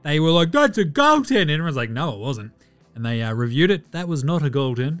 They were like, that's a goaltend. And everyone's like, no, it wasn't. And they reviewed it. That was not a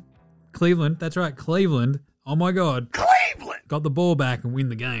goaltend. Cleveland, that's right, Cleveland. Oh my God. Cleveland! Got the ball back and win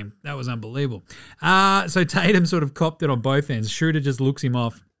the game. That was unbelievable. So Tatum sort of copped it on both ends. Schroeder just looks him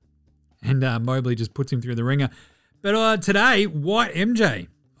off. And Mobley just puts him through the ringer. But today, White MJ.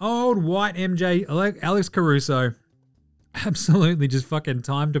 Old White MJ, Alex Caruso. Absolutely just fucking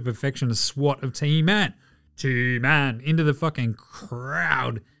timed to perfection a swat of T-Man. T-Man into the fucking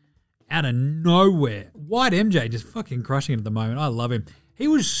crowd. Out of nowhere. White MJ just fucking crushing it at the moment. I love him. He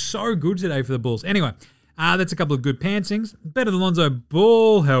was so good today for the Bulls. Anyway, that's a couple of good pantsings. Better than Lonzo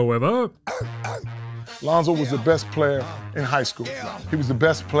Ball, however. Lonzo was the best player in high school. He was the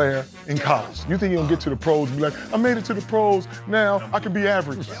best player in college. You think he'll get to the pros and be like, I made it to the pros, now I can be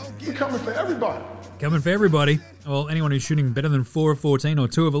average. He's coming for everybody. Coming for everybody. Well, anyone who's shooting better than 4 of 14 or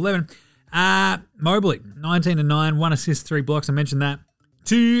 2 of 11. Mobley, 19 and 9, 1 assist, 3 blocks. I mentioned that.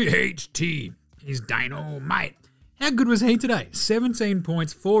 THT is dynamite. How good was he today? 17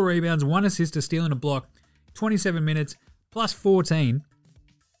 points, 4 rebounds, 1 assist, a steal and a block, 27 minutes, plus 14.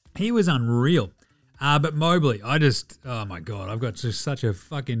 He was unreal. But Mobley, oh my God, I've got just such a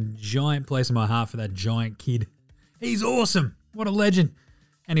fucking giant place in my heart for that giant kid. He's awesome. What a legend.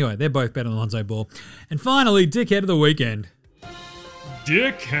 Anyway, they're both better than Lonzo Ball. And finally, Dickhead of the Weekend.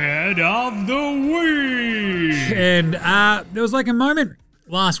 Dickhead of the Week! And there was like a moment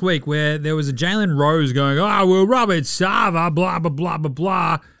last week where there was a Jalen Rose going, Robert Sava, blah, blah, blah, blah,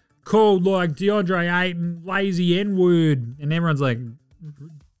 blah, called like DeAndre Ayton lazy N-word. And everyone's like,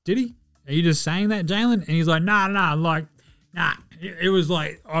 did he? Are you just saying that, Jalen? And he's like, nah. It was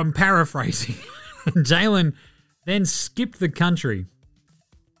like, I'm paraphrasing. Jalen then skipped the country.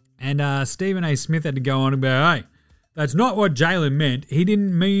 And Stephen A. Smith had to go on and go, hey, that's not what Jalen meant. He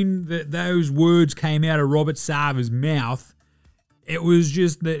didn't mean that those words came out of Robert Sava's mouth. It was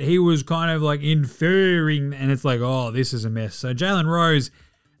just that he was kind of like inferring, and it's like, oh, this is a mess. So Jalen Rose,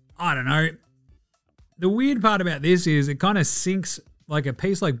 I don't know. The weird part about this is it kind of sinks like a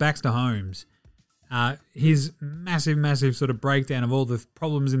piece like Baxter Holmes. His massive sort of breakdown of all the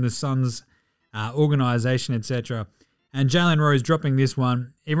problems in the Suns organization, etc. And Jalen Rose dropping this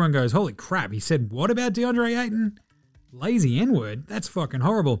one. Everyone goes, holy crap. He said, what about DeAndre Ayton? Lazy N-word? That's fucking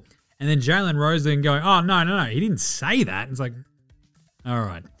horrible. And then Jalen Rose then going, oh, no. He didn't say that. It's like, all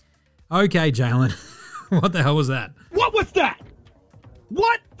right. Okay, Jalen. What the hell was that? What was that?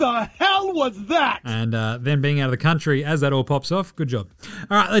 What the hell was that? And then being out of the country as that all pops off. Good job.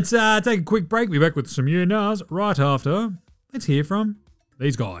 All right, let's take a quick break. We'll be back with some UNRs right after. Let's hear from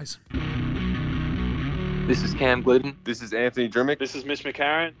these guys. This is Cam Glidden. This is Anthony Drimmick. This is Mitch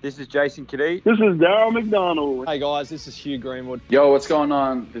McCarron. This is Jason Kadee. This is Darryl McDonald. Hey guys, this is Hugh Greenwood. Yo, what's going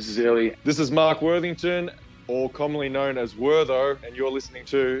on? This is Illy. This is Mark Worthington, or commonly known as Wortho, and you're listening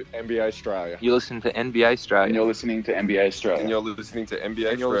to NBA Australia. You're listening to NBA Australia. And you're listening to NBA Australia. And you're listening to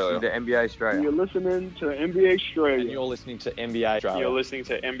NBA and you're Australia. listening to NBA Australia. And you're listening to NBA Australia. And you're listening to NBA Australia. You're listening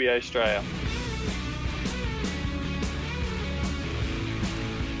to NBA Australia.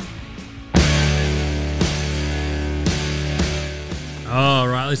 All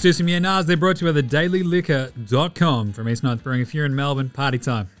right, let's do some UNRs. They're brought to you by thedailyliquor.com from East Ninth Brewing. If you're in Melbourne, party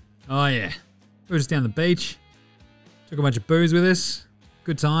time. Oh, yeah. We were just down the beach. Took a bunch of booze with us.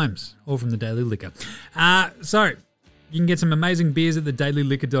 Good times. All from the Daily Liquor. So, You can get some amazing beers at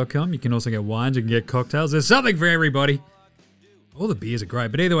thedailyliquor.com. You can also get wines, you can get cocktails. There's something for everybody. All the beers are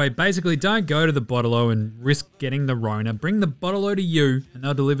great, but either way, basically don't go to the bottle-o and risk getting the Rona. Bring the bottle-o to you, and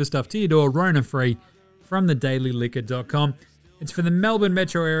they'll deliver stuff to your door, Rona-free, from thedailyliquor.com. It's for the Melbourne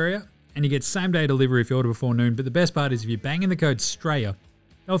metro area, and you get same-day delivery if you order before noon. But the best part is if you bang in the code STRAYA,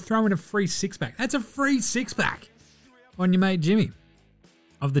 they'll throw in a free six-pack. That's a free six-pack on your mate Jimmy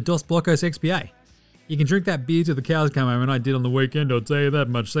of the Dos Blocos XPA. You can drink that beer till the cows come home, and I did on the weekend, I'll tell you that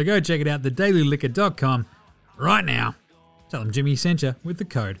much. So go check it out, thedailyliquor.com, right now. Tell them Jimmy sent you with the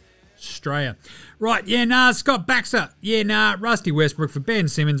code STRAYA. Right, Scott Baxter. Rusty Westbrook for Ben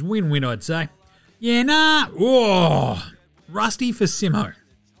Simmons. Win-win, I'd say. Rusty for Simo.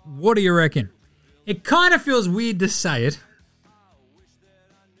 What do you reckon? It kind of feels weird to say it.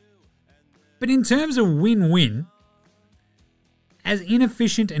 But in terms of win-win, as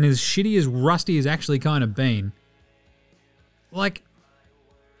inefficient and as shitty as Rusty has actually kind of been, like,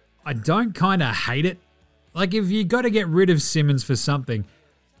 I don't kind of hate it. Like, if you got to get rid of Simmons for something,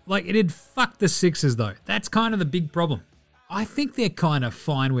 like, it'd fuck the Sixers, though. That's kind of the big problem. I think they're kind of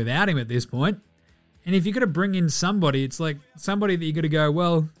fine without him at this point. And if you got to bring in somebody, it's like somebody that you got to go,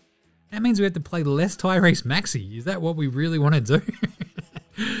 well, that means we have to play less Tyrese Maxey. Is that what we really want to do?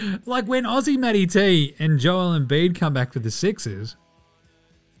 Like, when Aussie Matty T and Joel Embiid come back for the Sixers,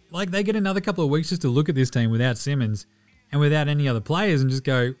 like, they get another couple of weeks just to look at this team without Simmons and without any other players and just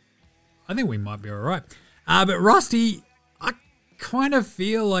go, I think we might be all right. But Rusty, I kind of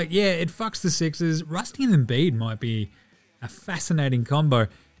feel like, it fucks the Sixers. Rusty and Embiid might be a fascinating combo.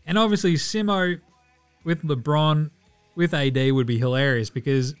 And obviously Simo with LeBron, with AD would be hilarious,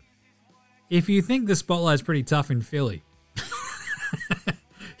 because if you think the spotlight's pretty tough in Philly,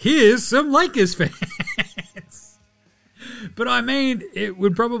 here's some Lakers fans. But I mean, it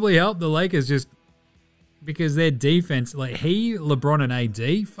would probably help the Lakers just because their defense, like LeBron and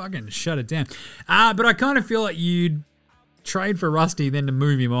AD, fucking shut it down. But I kind of feel like you'd trade for Rusty then to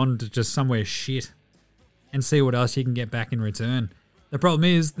move him on to just somewhere shit and see what else you can get back in return. The problem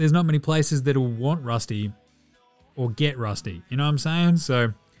is there's not many places that will want Rusty or get Rusty. You know what I'm saying?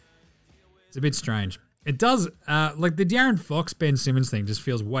 So it's a bit strange. It does, like the De'Aaron Fox, Ben Simmons thing just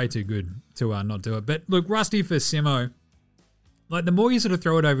feels way too good to not do it. But look, Rusty for Simo, like the more you sort of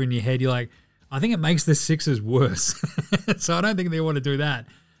throw it over in your head, you're like, I think it makes the Sixers worse. So I don't think they want to do that.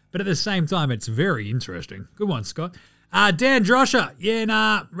 But at the same time, it's very interesting. Good one, Scott. Dan Droscher.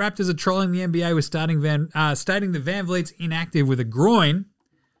 Raptors are trolling the NBA with stating that Van Vliet's inactive with a groin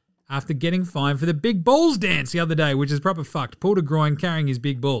after getting fined for the big balls dance the other day, which is proper fucked. Pulled a groin carrying his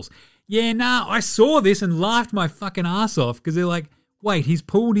big balls. I saw this and laughed my fucking ass off because they're like, wait, he's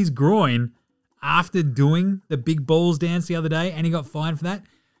pulled his groin after doing the big balls dance the other day and he got fined for that?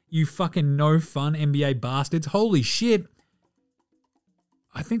 You fucking no fun NBA bastards. Holy shit.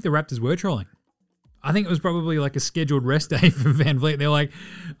 I think the Raptors were trolling. I think it was probably like a scheduled rest day for Van Vliet. They're like,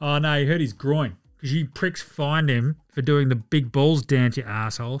 oh no, he hurt his groin because you pricks fined him for doing the big balls dance, you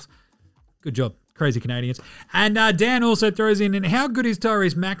assholes. Good job. Crazy Canadians. And Dan also throws in, and how good is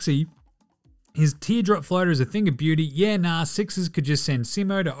Tyrese Maxey? His teardrop floater is a thing of beauty. Sixers could just send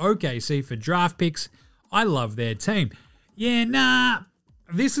Simo to OKC for draft picks. I love their team.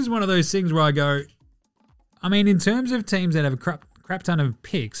 This is one of those things where I go, I mean, in terms of teams that have a crap ton of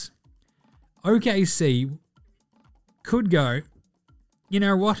picks, OKC could go, you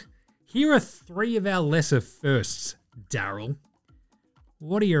know what? Here are 3 of our lesser firsts, Daryl.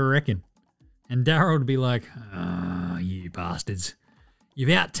 What do you reckon? And Daryl would be like, you bastards. You've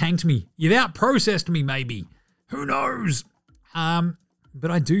out-tanked me. You've out-processed me, maybe. Who knows? But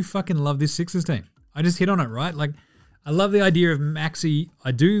I do fucking love this Sixers team. I just hit on it, right? Like, I love the idea of Maxey.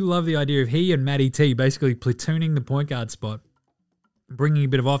 I do love the idea of he and Matty T basically platooning the point guard spot, bringing a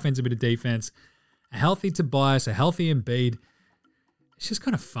bit of offense, a bit of defense, a healthy Tobias, a healthy Embiid. It's just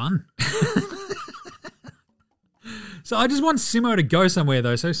kind of fun. So I just want Simo to go somewhere,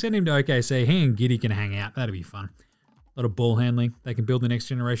 though. So send him to OKC. He and Giddey can hang out. That'd be fun. A lot of ball handling. They can build the next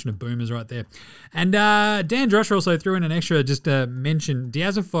generation of boomers right there. And Dan Drosher also threw in an extra just to mention,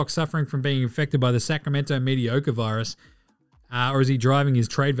 Diaz Fox suffering from being infected by the Sacramento mediocre virus, or is he driving his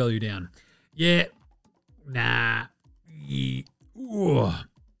trade value down? I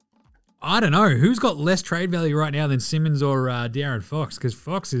don't know. Who's got less trade value right now than Simmons or De'Aaron Fox? Because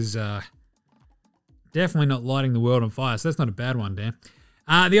Fox is definitely not lighting the world on fire, so that's not a bad one, Dan.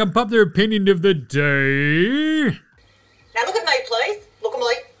 The unpopular opinion of the day. Now look at me, please. Look at me.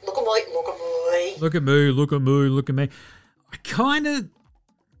 Look at me. Look at me. Look at me. Look at me. Look at me. I kind of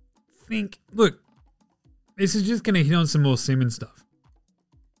think, look, this is just going to hit on some more Simmons stuff.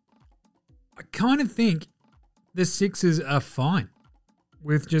 I kind of think the Sixers are fine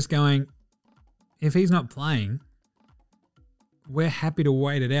with just going, if he's not playing, we're happy to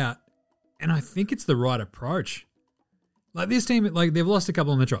wait it out. And I think it's the right approach. Like this team, like they've lost a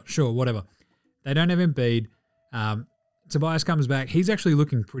couple on the trot. Sure, whatever. They don't have Embiid. Tobias comes back. He's actually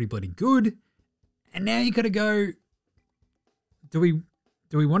looking pretty bloody good. And now you got to go, do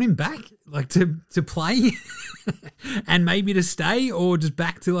we want him back? Like to play and maybe to stay, or just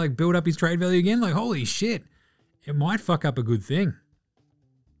back to like build up his trade value again? Like, holy shit. It might fuck up a good thing.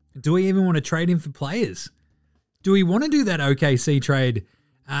 Do we even want to trade him for players? Do we want to do that OKC trade,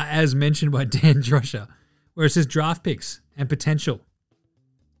 as mentioned by Dan Drosher, where it says draft picks and potential?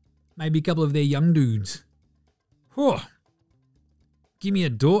 Maybe a couple of their young dudes. Whew. Give me a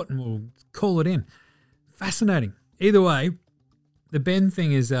Dort and we'll call it in. Fascinating. Either way, the Ben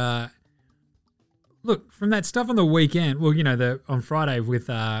thing is, look, from that stuff on the weekend, well, you know, on Friday with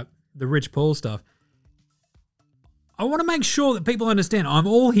the Rich Paul stuff, I want to make sure that people understand I'm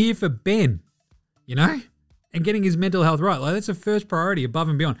all here for Ben, you know, and getting his mental health right. Like, that's a first priority above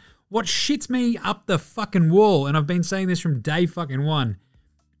and beyond. What shits me up the fucking wall, and I've been saying this from day fucking one,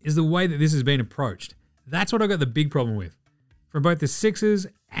 is the way that this has been approached. That's what I got the big problem with. From both the Sixers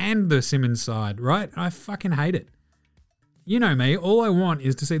and the Simmons side, right? I fucking hate it. You know me, all I want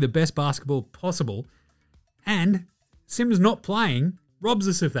is to see the best basketball possible, and Simmons not playing robs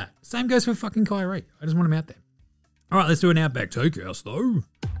us of that. Same goes for fucking Kyrie. I just want him out there. All right, let's do an Outback Takehouse, though.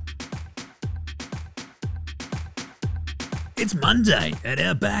 It's Monday at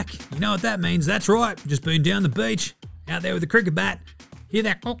Outback. You know what that means? That's right. Just been down the beach, out there with the cricket bat. Hear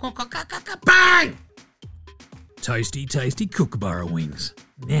that? Bang! Tasty, tasty Kookaburra wings.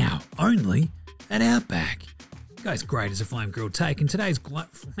 Now, only at Outback. Goes great as a flame grilled take, and today's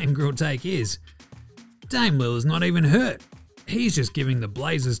flame grilled take is Dame Lillard's not even hurt. He's just giving the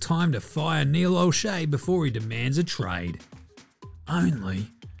Blazers time to fire Neil O'Shea before he demands a trade. Only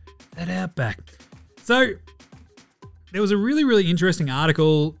at Outback. So, there was a really, really interesting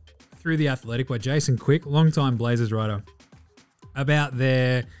article through The Athletic by Jason Quick, longtime Blazers writer, about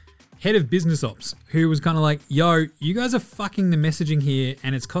their head of business ops, who was kind of like, yo, you guys are fucking the messaging here,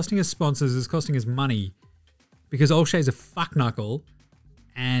 and it's costing us sponsors, it's costing us money, because O'Shea's a fuckknuckle,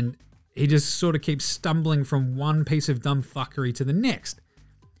 and he just sort of keeps stumbling from one piece of dumb fuckery to the next.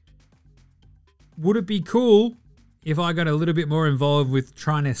 Would it be cool if I got a little bit more involved with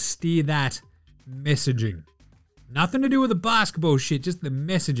trying to steer that messaging? Nothing to do with the basketball shit, just the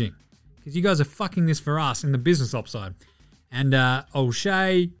messaging. Because you guys are fucking this for us in the business ops side. And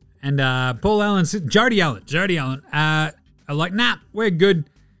O'Shea and Paul Allen, Jody Allen are like, nah, we're good.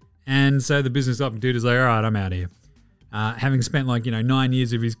 And so the business ops dude is like, all right, I'm out of here. Having spent 9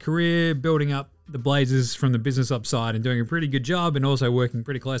 years of his career building up the Blazers from the business ops side and doing a pretty good job, and also working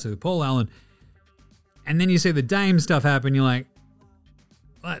pretty closely with Paul Allen. And then you see the Dame stuff happen, you're like,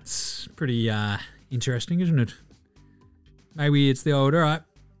 well, that's pretty interesting, isn't it? Maybe it's the old, all right,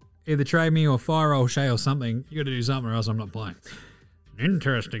 either trade me or fire O'Shea or something. You got to do something or else I'm not playing.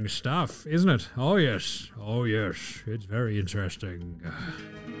 Interesting stuff, isn't it? Oh, yes. It's very interesting.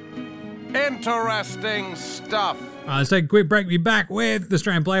 Interesting stuff. Let's take a quick break. Be back with the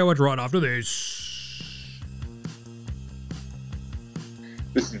Australian Player Watch right after this.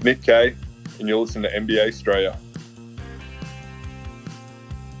 This is Nick Kay, and you're listening to NBA Australia.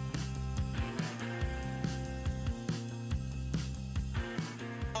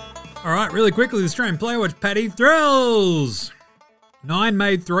 All right, really quickly, the Australian Player Watch, Paddy Thrills. 9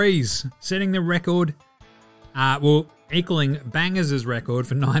 made threes, setting the record, equaling Bangers' record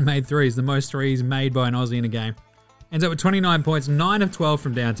for 9 made threes, the most threes made by an Aussie in a game. Ends up with 29 points, 9 of 12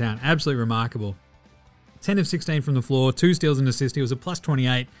 from downtown. Absolutely remarkable. 10 of 16 from the floor, 2 steals and assists. He was a plus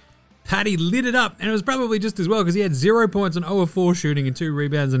 28. Paddy lit it up, and it was probably just as well because he had 0 points on 0 of 4 shooting and 2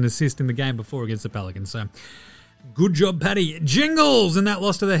 rebounds and assists in the game before against the Pelicans. So, good job, Paddy. Jingles in that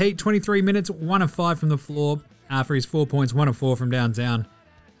loss to the Heat. 23 minutes, 1 of 5 from the floor for his 4 points, 1 of 4 from downtown.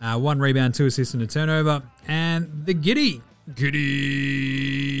 1 rebound, 2 assists and a turnover. And the Giddy,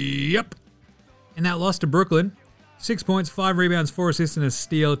 yep. In that loss to Brooklyn, 6 points, 5 rebounds, 4 assists and a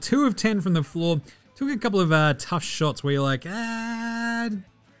steal. 2 of 10 from the floor. Took a couple of tough shots where you're like,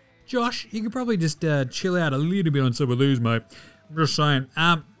 Josh, you could probably just chill out a little bit on some of these, mate. I'm just saying.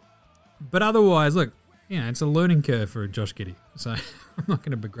 But otherwise, look, it's a learning curve for Josh Giddey. So I'm not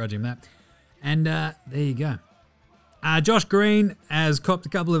going to begrudge him that. And there you go. Josh Green has copped a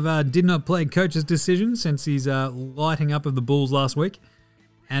couple of did not play coach's decisions since he's lighting up of the Bulls last week.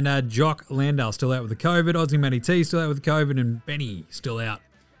 And Jock Landale still out with the COVID. Aussie Matty T still out with the COVID. And Benny still out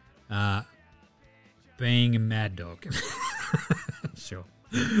being a mad dog. Sure.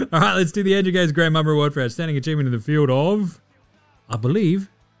 All right, let's do the Andrew Gaze Graham Mummer Award for Outstanding Achievement in the field of, I believe,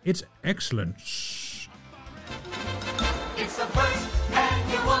 it's excellence. It's the first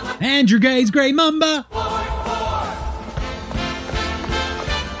annual Andrew Gaze Grey Mumba.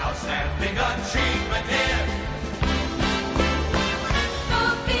 Outstanding Achievement in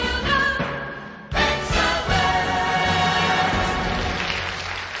the field of excellence.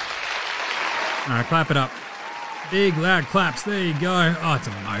 All right, clap it up. Big, loud claps. There you go. Oh, it's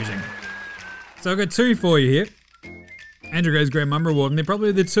amazing. So I've got two for you here. Andrew Gaze Graham Mummer Award, and they're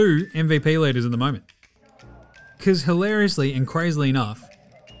probably the two MVP leaders at the moment. Because hilariously and crazily enough,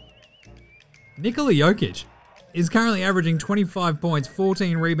 Nikola Jokic is currently averaging 25 points,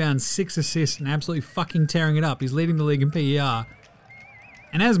 14 rebounds, 6 assists, and absolutely fucking tearing it up. He's leading the league in PER.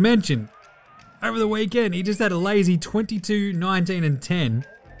 And as mentioned, over the weekend, he just had a lazy 22, 19, and 10.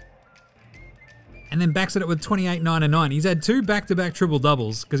 And then backs it up with 28, 9, and 9. He's had two back-to-back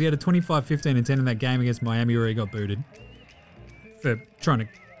triple-doubles because he had a 25, 15, and 10 in that game against Miami where he got booted for trying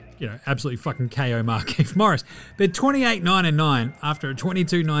to, absolutely fucking KO Markieff Morris. But 28, 9, and 9 after a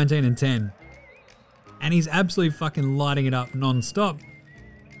 22, 19, and 10. And he's absolutely fucking lighting it up non-stop.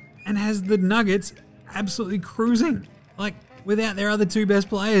 And has the Nuggets absolutely cruising. Like, without their other two best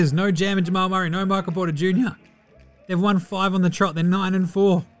players. No Jam and Jamal Murray, no Michael Porter Jr. They've won 5 on the trot. They're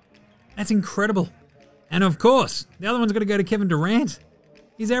 9-4. That's incredible. And of course, the other one's got to go to Kevin Durant.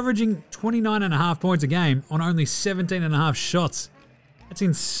 He's averaging 29.5 points a game on only 17.5 shots. That's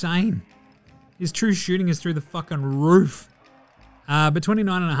insane. His true shooting is through the fucking roof. But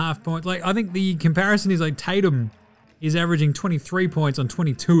 29.5 points. Like, I think the comparison is like Tatum is averaging 23 points on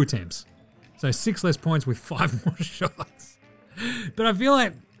 22 attempts. So 6 less points with 5 more shots. But I feel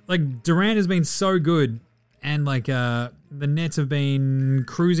like Durant has been so good, and the Nets have been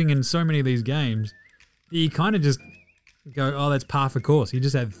cruising in so many of these games. You kind of just go, oh, that's par for course. He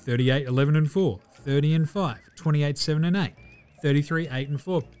just had 38, 11, and 4, 30 and 5, 28, 7 and 8, 33, 8 and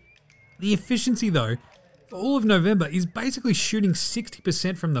 4. The efficiency, though, for all of November, is basically shooting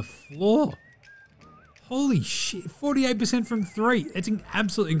 60% from the floor. Holy shit, 48% from 3. It's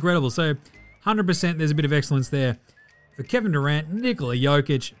absolutely incredible. So 100%, there's a bit of excellence there for Kevin Durant, Nikola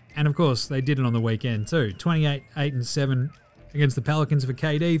Jokic, and of course, they did it on the weekend too. 28, 8 and 7 against the Pelicans for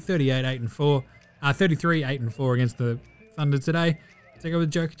KD, 38, 8 and 4. 33, 8 and 4 against the Thunder today. To go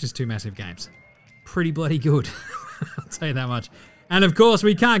with Jokic's 2 massive games. Pretty bloody good. I'll tell you that much. And of course,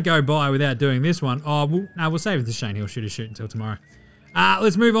 we can't go by without doing this one. We'll save it to Shane Hill Shoot until tomorrow.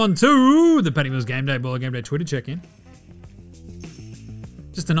 Let's move on to the Paddy Mills Game Day Baller Game Day Twitter check-in.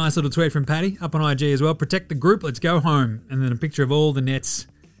 Just a nice little tweet from Paddy up on IG as well. Protect the group, let's go home. And then a picture of all the Nets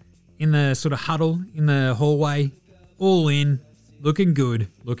in the sort of huddle in the hallway, all in. Looking good,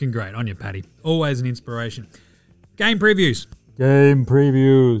 looking great. On you, Paddy. Always an inspiration. Game previews.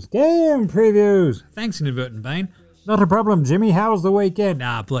 Thanks, Inadvertent Bane. Not a problem, Jimmy. How was the weekend?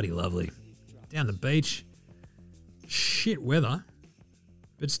 Bloody lovely. Down the beach. Shit weather.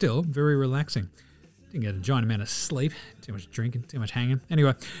 But still, very relaxing. Didn't get a giant amount of sleep. Too much drinking, too much hanging.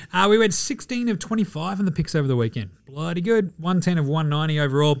 Anyway, we went 16 of 25 in the picks over the weekend. Bloody good. 110 of 190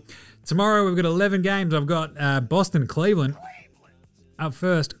 overall. Tomorrow, we've got 11 games. I've got Boston, Cleveland. Up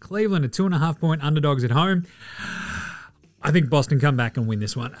first, Cleveland are 2.5-point underdogs at home. I think Boston come back and win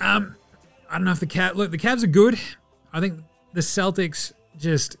this one. I don't know if the Cavs are good. I think the Celtics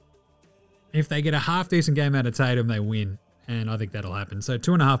just, if they get a half-decent game out of Tatum, they win. And I think that'll happen. So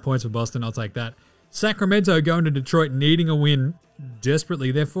 2.5 points for Boston. I'll take that. Sacramento going to Detroit needing a win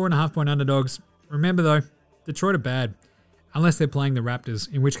desperately. They're 4.5-point underdogs. Remember, though, Detroit are bad. Unless they're playing the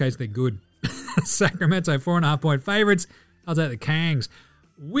Raptors, in which case they're good. Sacramento 4.5-point favorites. I'll take the Kangs.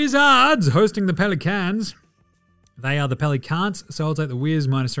 Wizards hosting the Pelicans. They are the Pelicans, so I'll take the Wiz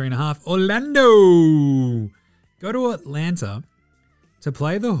minus 3.5. Orlando go to Atlanta to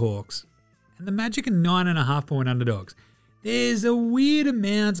play the Hawks, and the Magic are 9.5-point underdogs. There's a weird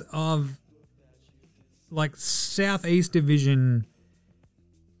amount of Southeast Division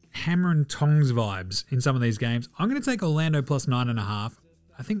hammer and tongs vibes in some of these games. I'm going to take Orlando plus 9.5.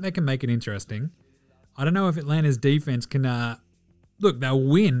 I think they can make it interesting. I don't know if Atlanta's defense can... look, they'll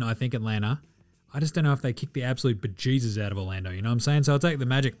win, I think, Atlanta. I just don't know if they kick the absolute bejesus out of Orlando, you know what I'm saying? So I'll take the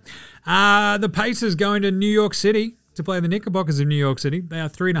Magic. The Pacers going to New York City to play the Knickerbockers of New York City. They are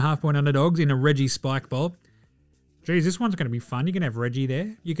 3.5-point underdogs in a Reggie Spike Bowl. Geez, this one's going to be fun. You can have Reggie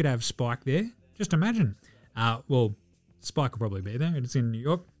there. You could have Spike there. Just imagine. Spike will probably be there. It's in New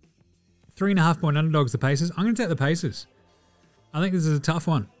York. 3.5-point underdogs, the Pacers. I'm going to take the Pacers. I think this is a tough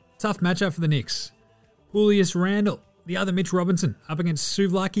one. Tough matchup for the Knicks. Julius Randle, the other Mitch Robinson, up against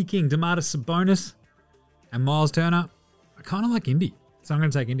Suvlaki King, Domantas Sabonis, and Miles Turner. I kind of like Indy. So So I'm going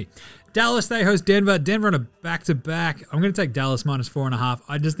to take Indy. Dallas, they host Denver. Denver on a back-to-back. I'm going to take Dallas minus 4.5.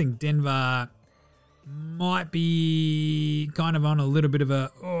 I just think Denver might be kind of on a little bit of a,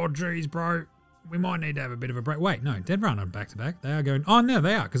 oh, geez, bro, we might need to have a bit of a break. Wait, no, Denver aren't on back-to-back. They are going, oh, no,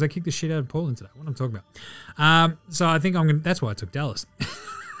 they are, because they kicked the shit out of Portland today. What am I talking about? So I think that's why I took Dallas.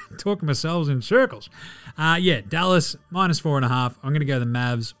 Talking myself in circles. Yeah, Dallas minus 4.5. I'm going to go the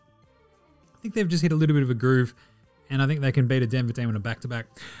Mavs. I think they've just hit a little bit of a groove, and I think they can beat a Denver team on a back-to-back.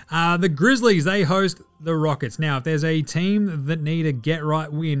 The Grizzlies, they host the Rockets. Now, if there's a team that need a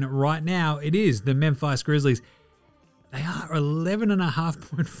get-right win right now, it is the Memphis Grizzlies. They are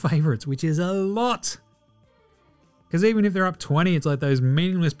 11.5-point favorites, which is a lot. Because even if they're up 20, it's like those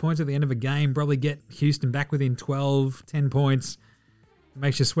meaningless points at the end of a game probably get Houston back within 12, 10 points. It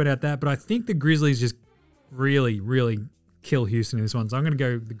makes you sweat out that. But I think the Grizzlies just really, really kill Houston in this one. So I'm going to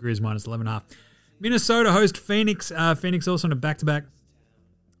go the Grizz minus 11.5. Minnesota host Phoenix. Phoenix also on a back-to-back.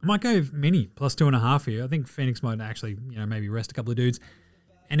 I might go Mini plus 2.5 here. I think Phoenix might actually, maybe rest a couple of dudes.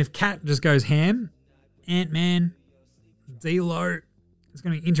 And if Cat just goes ham, Ant-Man, D-Lo, it's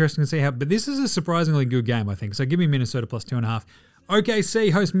going to be interesting to see how. But this is a surprisingly good game, I think. So give me Minnesota plus 2.5.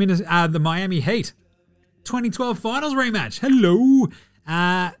 OKC host the Miami Heat. 2012 Finals rematch. Hello.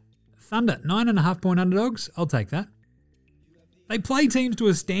 Thunder, 9.5-point underdogs. I'll take that. They play teams to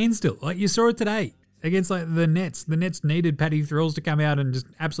a standstill. Like you saw it today against the Nets. The Nets needed Patty Thrills to come out and just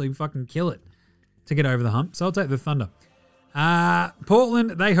absolutely fucking kill it to get over the hump. So I'll take the Thunder.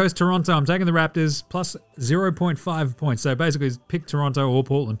 Portland, they host Toronto. I'm taking the Raptors plus 0.5 points. So basically pick Toronto or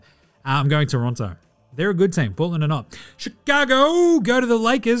Portland. I'm going Toronto. They're a good team. Portland are not. Chicago, go to the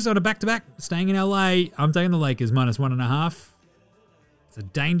Lakers on a back-to-back. Staying in LA, I'm taking the Lakers minus 1.5. It's a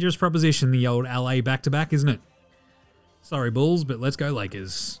dangerous proposition, the old LA back-to-back, isn't it? Sorry, Bulls, but let's go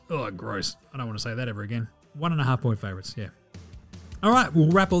Lakers. Oh, gross. I don't want to say that ever again. 1.5-point favorites, yeah. All right, we'll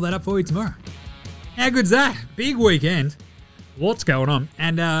wrap all that up for you tomorrow. How good's that? Big weekend. What's going on?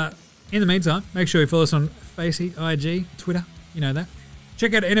 And in the meantime, make sure you follow us on Facey, IG, Twitter. You know that.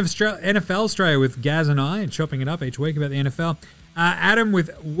 Check out NFL Australia with Gaz and I, and chopping it up each week about the NFL. Adam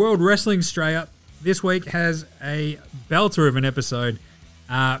with World Wrestling Australia this week has a belter of an episode.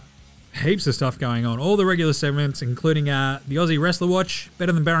 Heaps of stuff going on. All the regular segments, including the Aussie Wrestler Watch,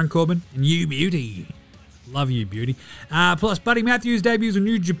 Better Than Baron Corbin, and You Beauty. Love You Beauty. Plus, Buddy Matthews debuts in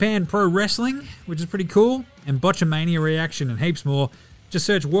New Japan Pro Wrestling, which is pretty cool, and Botchamania reaction and heaps more. Just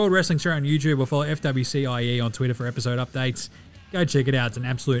search World Wrestling Show on YouTube or follow FWCIE on Twitter for episode updates. Go check it out. It's an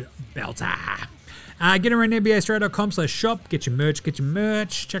absolute belter. Get around NBAstraight.com/shop. Get your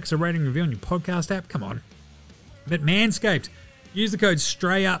merch. Check us a rating review on your podcast app. Come on. But Manscaped. Use the code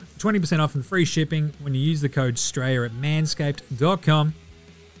STRAYA, 20% off and free shipping when you use the code STRAYA at manscaped.com.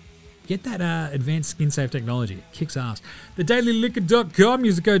 Get that advanced skin safe technology. It kicks ass. TheDailyLiquor.com.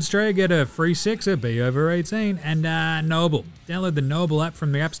 Use the code STRAYA. Get a free sixer. Be over 18. And Noble. Download the Noble app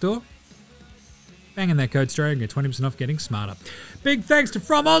from the App Store. Bang in that code STRAYA and get 20% off getting smarter. Big thanks to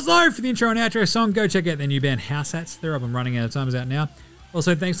From Oslo for the intro and outro song. Go check out their new band House Hats. They're up and running out of times out now.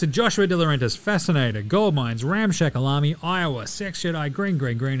 Also, thanks to Joshua De Laurentiis, Fascinator, Gold Mines, Ramshackle Army, Iowa, Sex Jedi,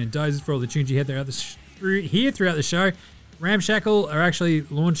 Green, and Dozers for all the tunes you hear throughout the show. Ramshackle are actually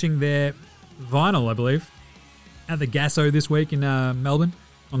launching their vinyl, I believe, at the Gasso this week in Melbourne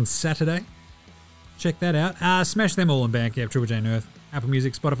on Saturday. Check that out. Smash them all on Bandcamp, Triple J Earth, Apple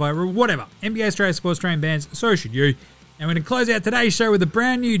Music, Spotify, or whatever. NBA Australia supports trained bands, so should you. And we're going to close out today's show with a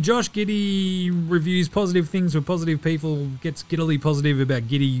brand new Josh Giddey reviews positive things for positive people, gets giddily positive about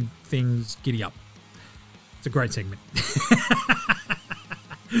giddy things, giddy up. It's a great segment.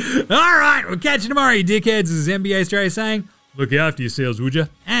 All right, we'll catch you tomorrow, you dickheads. This is NBA Australia saying, look after yourselves, would you?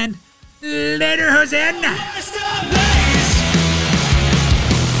 And later, Hosanna!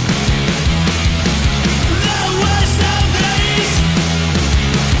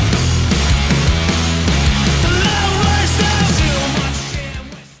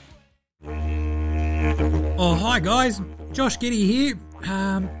 Oh, hi guys, Josh Giddey here.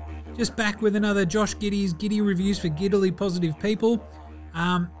 Just back with another Josh Giddey's Giddey reviews for giddily positive people.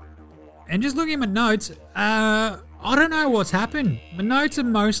 And just looking at my notes, I don't know what's happened. My notes are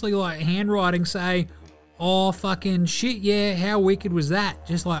mostly like handwriting, say, oh fucking shit, yeah, how wicked was that?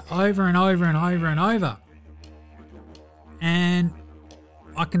 Just like over and over and over and over. And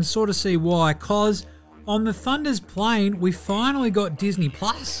I can sort of see why, cause on the Thunder's plane, we finally got Disney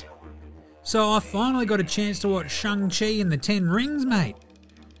Plus. So I finally got a chance to watch Shang-Chi and the Ten Rings, mate.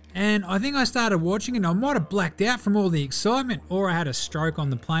 And I think I started watching it and I might have blacked out from all the excitement, or I had a stroke on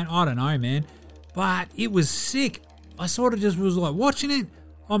the plane. I don't know, man. But it was sick. I sort of just was like watching it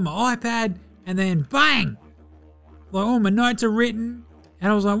on my iPad and then bang! Like all my notes are written.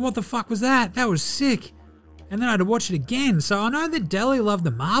 And I was like, what the fuck was that? That was sick. And then I had to watch it again. So I know that Deli loved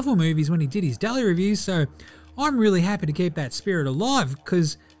the Marvel movies when he did his Deli reviews, so I'm really happy to keep that spirit alive,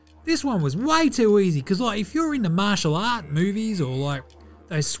 because this one was way too easy. Because, like, if you're into martial art movies or, like,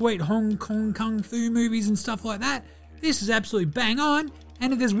 those sweet Hong Kong Kung Fu movies and stuff like that, this is absolutely bang on.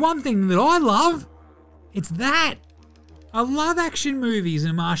 And if there's one thing that I love, it's that. I love action movies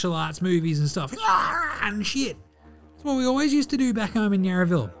and martial arts movies and stuff. And shit. That's what we always used to do back home in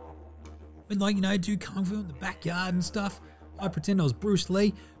Yarraville. We'd, like, you know, do Kung Fu in the backyard and stuff. I pretend I was Bruce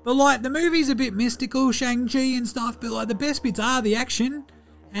Lee. But, like, the movie's a bit mystical, Shang-Chi and stuff, but, like, the best bits are the action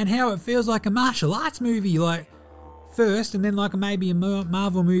and how it feels like a martial arts movie, like, first, and then, like, maybe a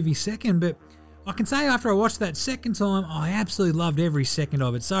Marvel movie second. But I can say after I watched that second time, I absolutely loved every second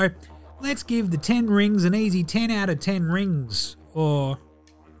of it. So let's give the 10 rings an easy 10 out of 10 rings, or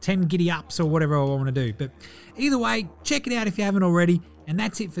 10 giddy ups, or whatever I want to do. But either way, check it out if you haven't already. And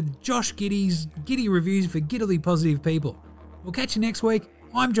that's it for Josh Giddy's Giddy Reviews for Giddily Positive People. We'll catch you next week.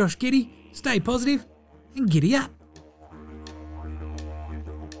 I'm Josh Giddy. Stay positive and giddy up.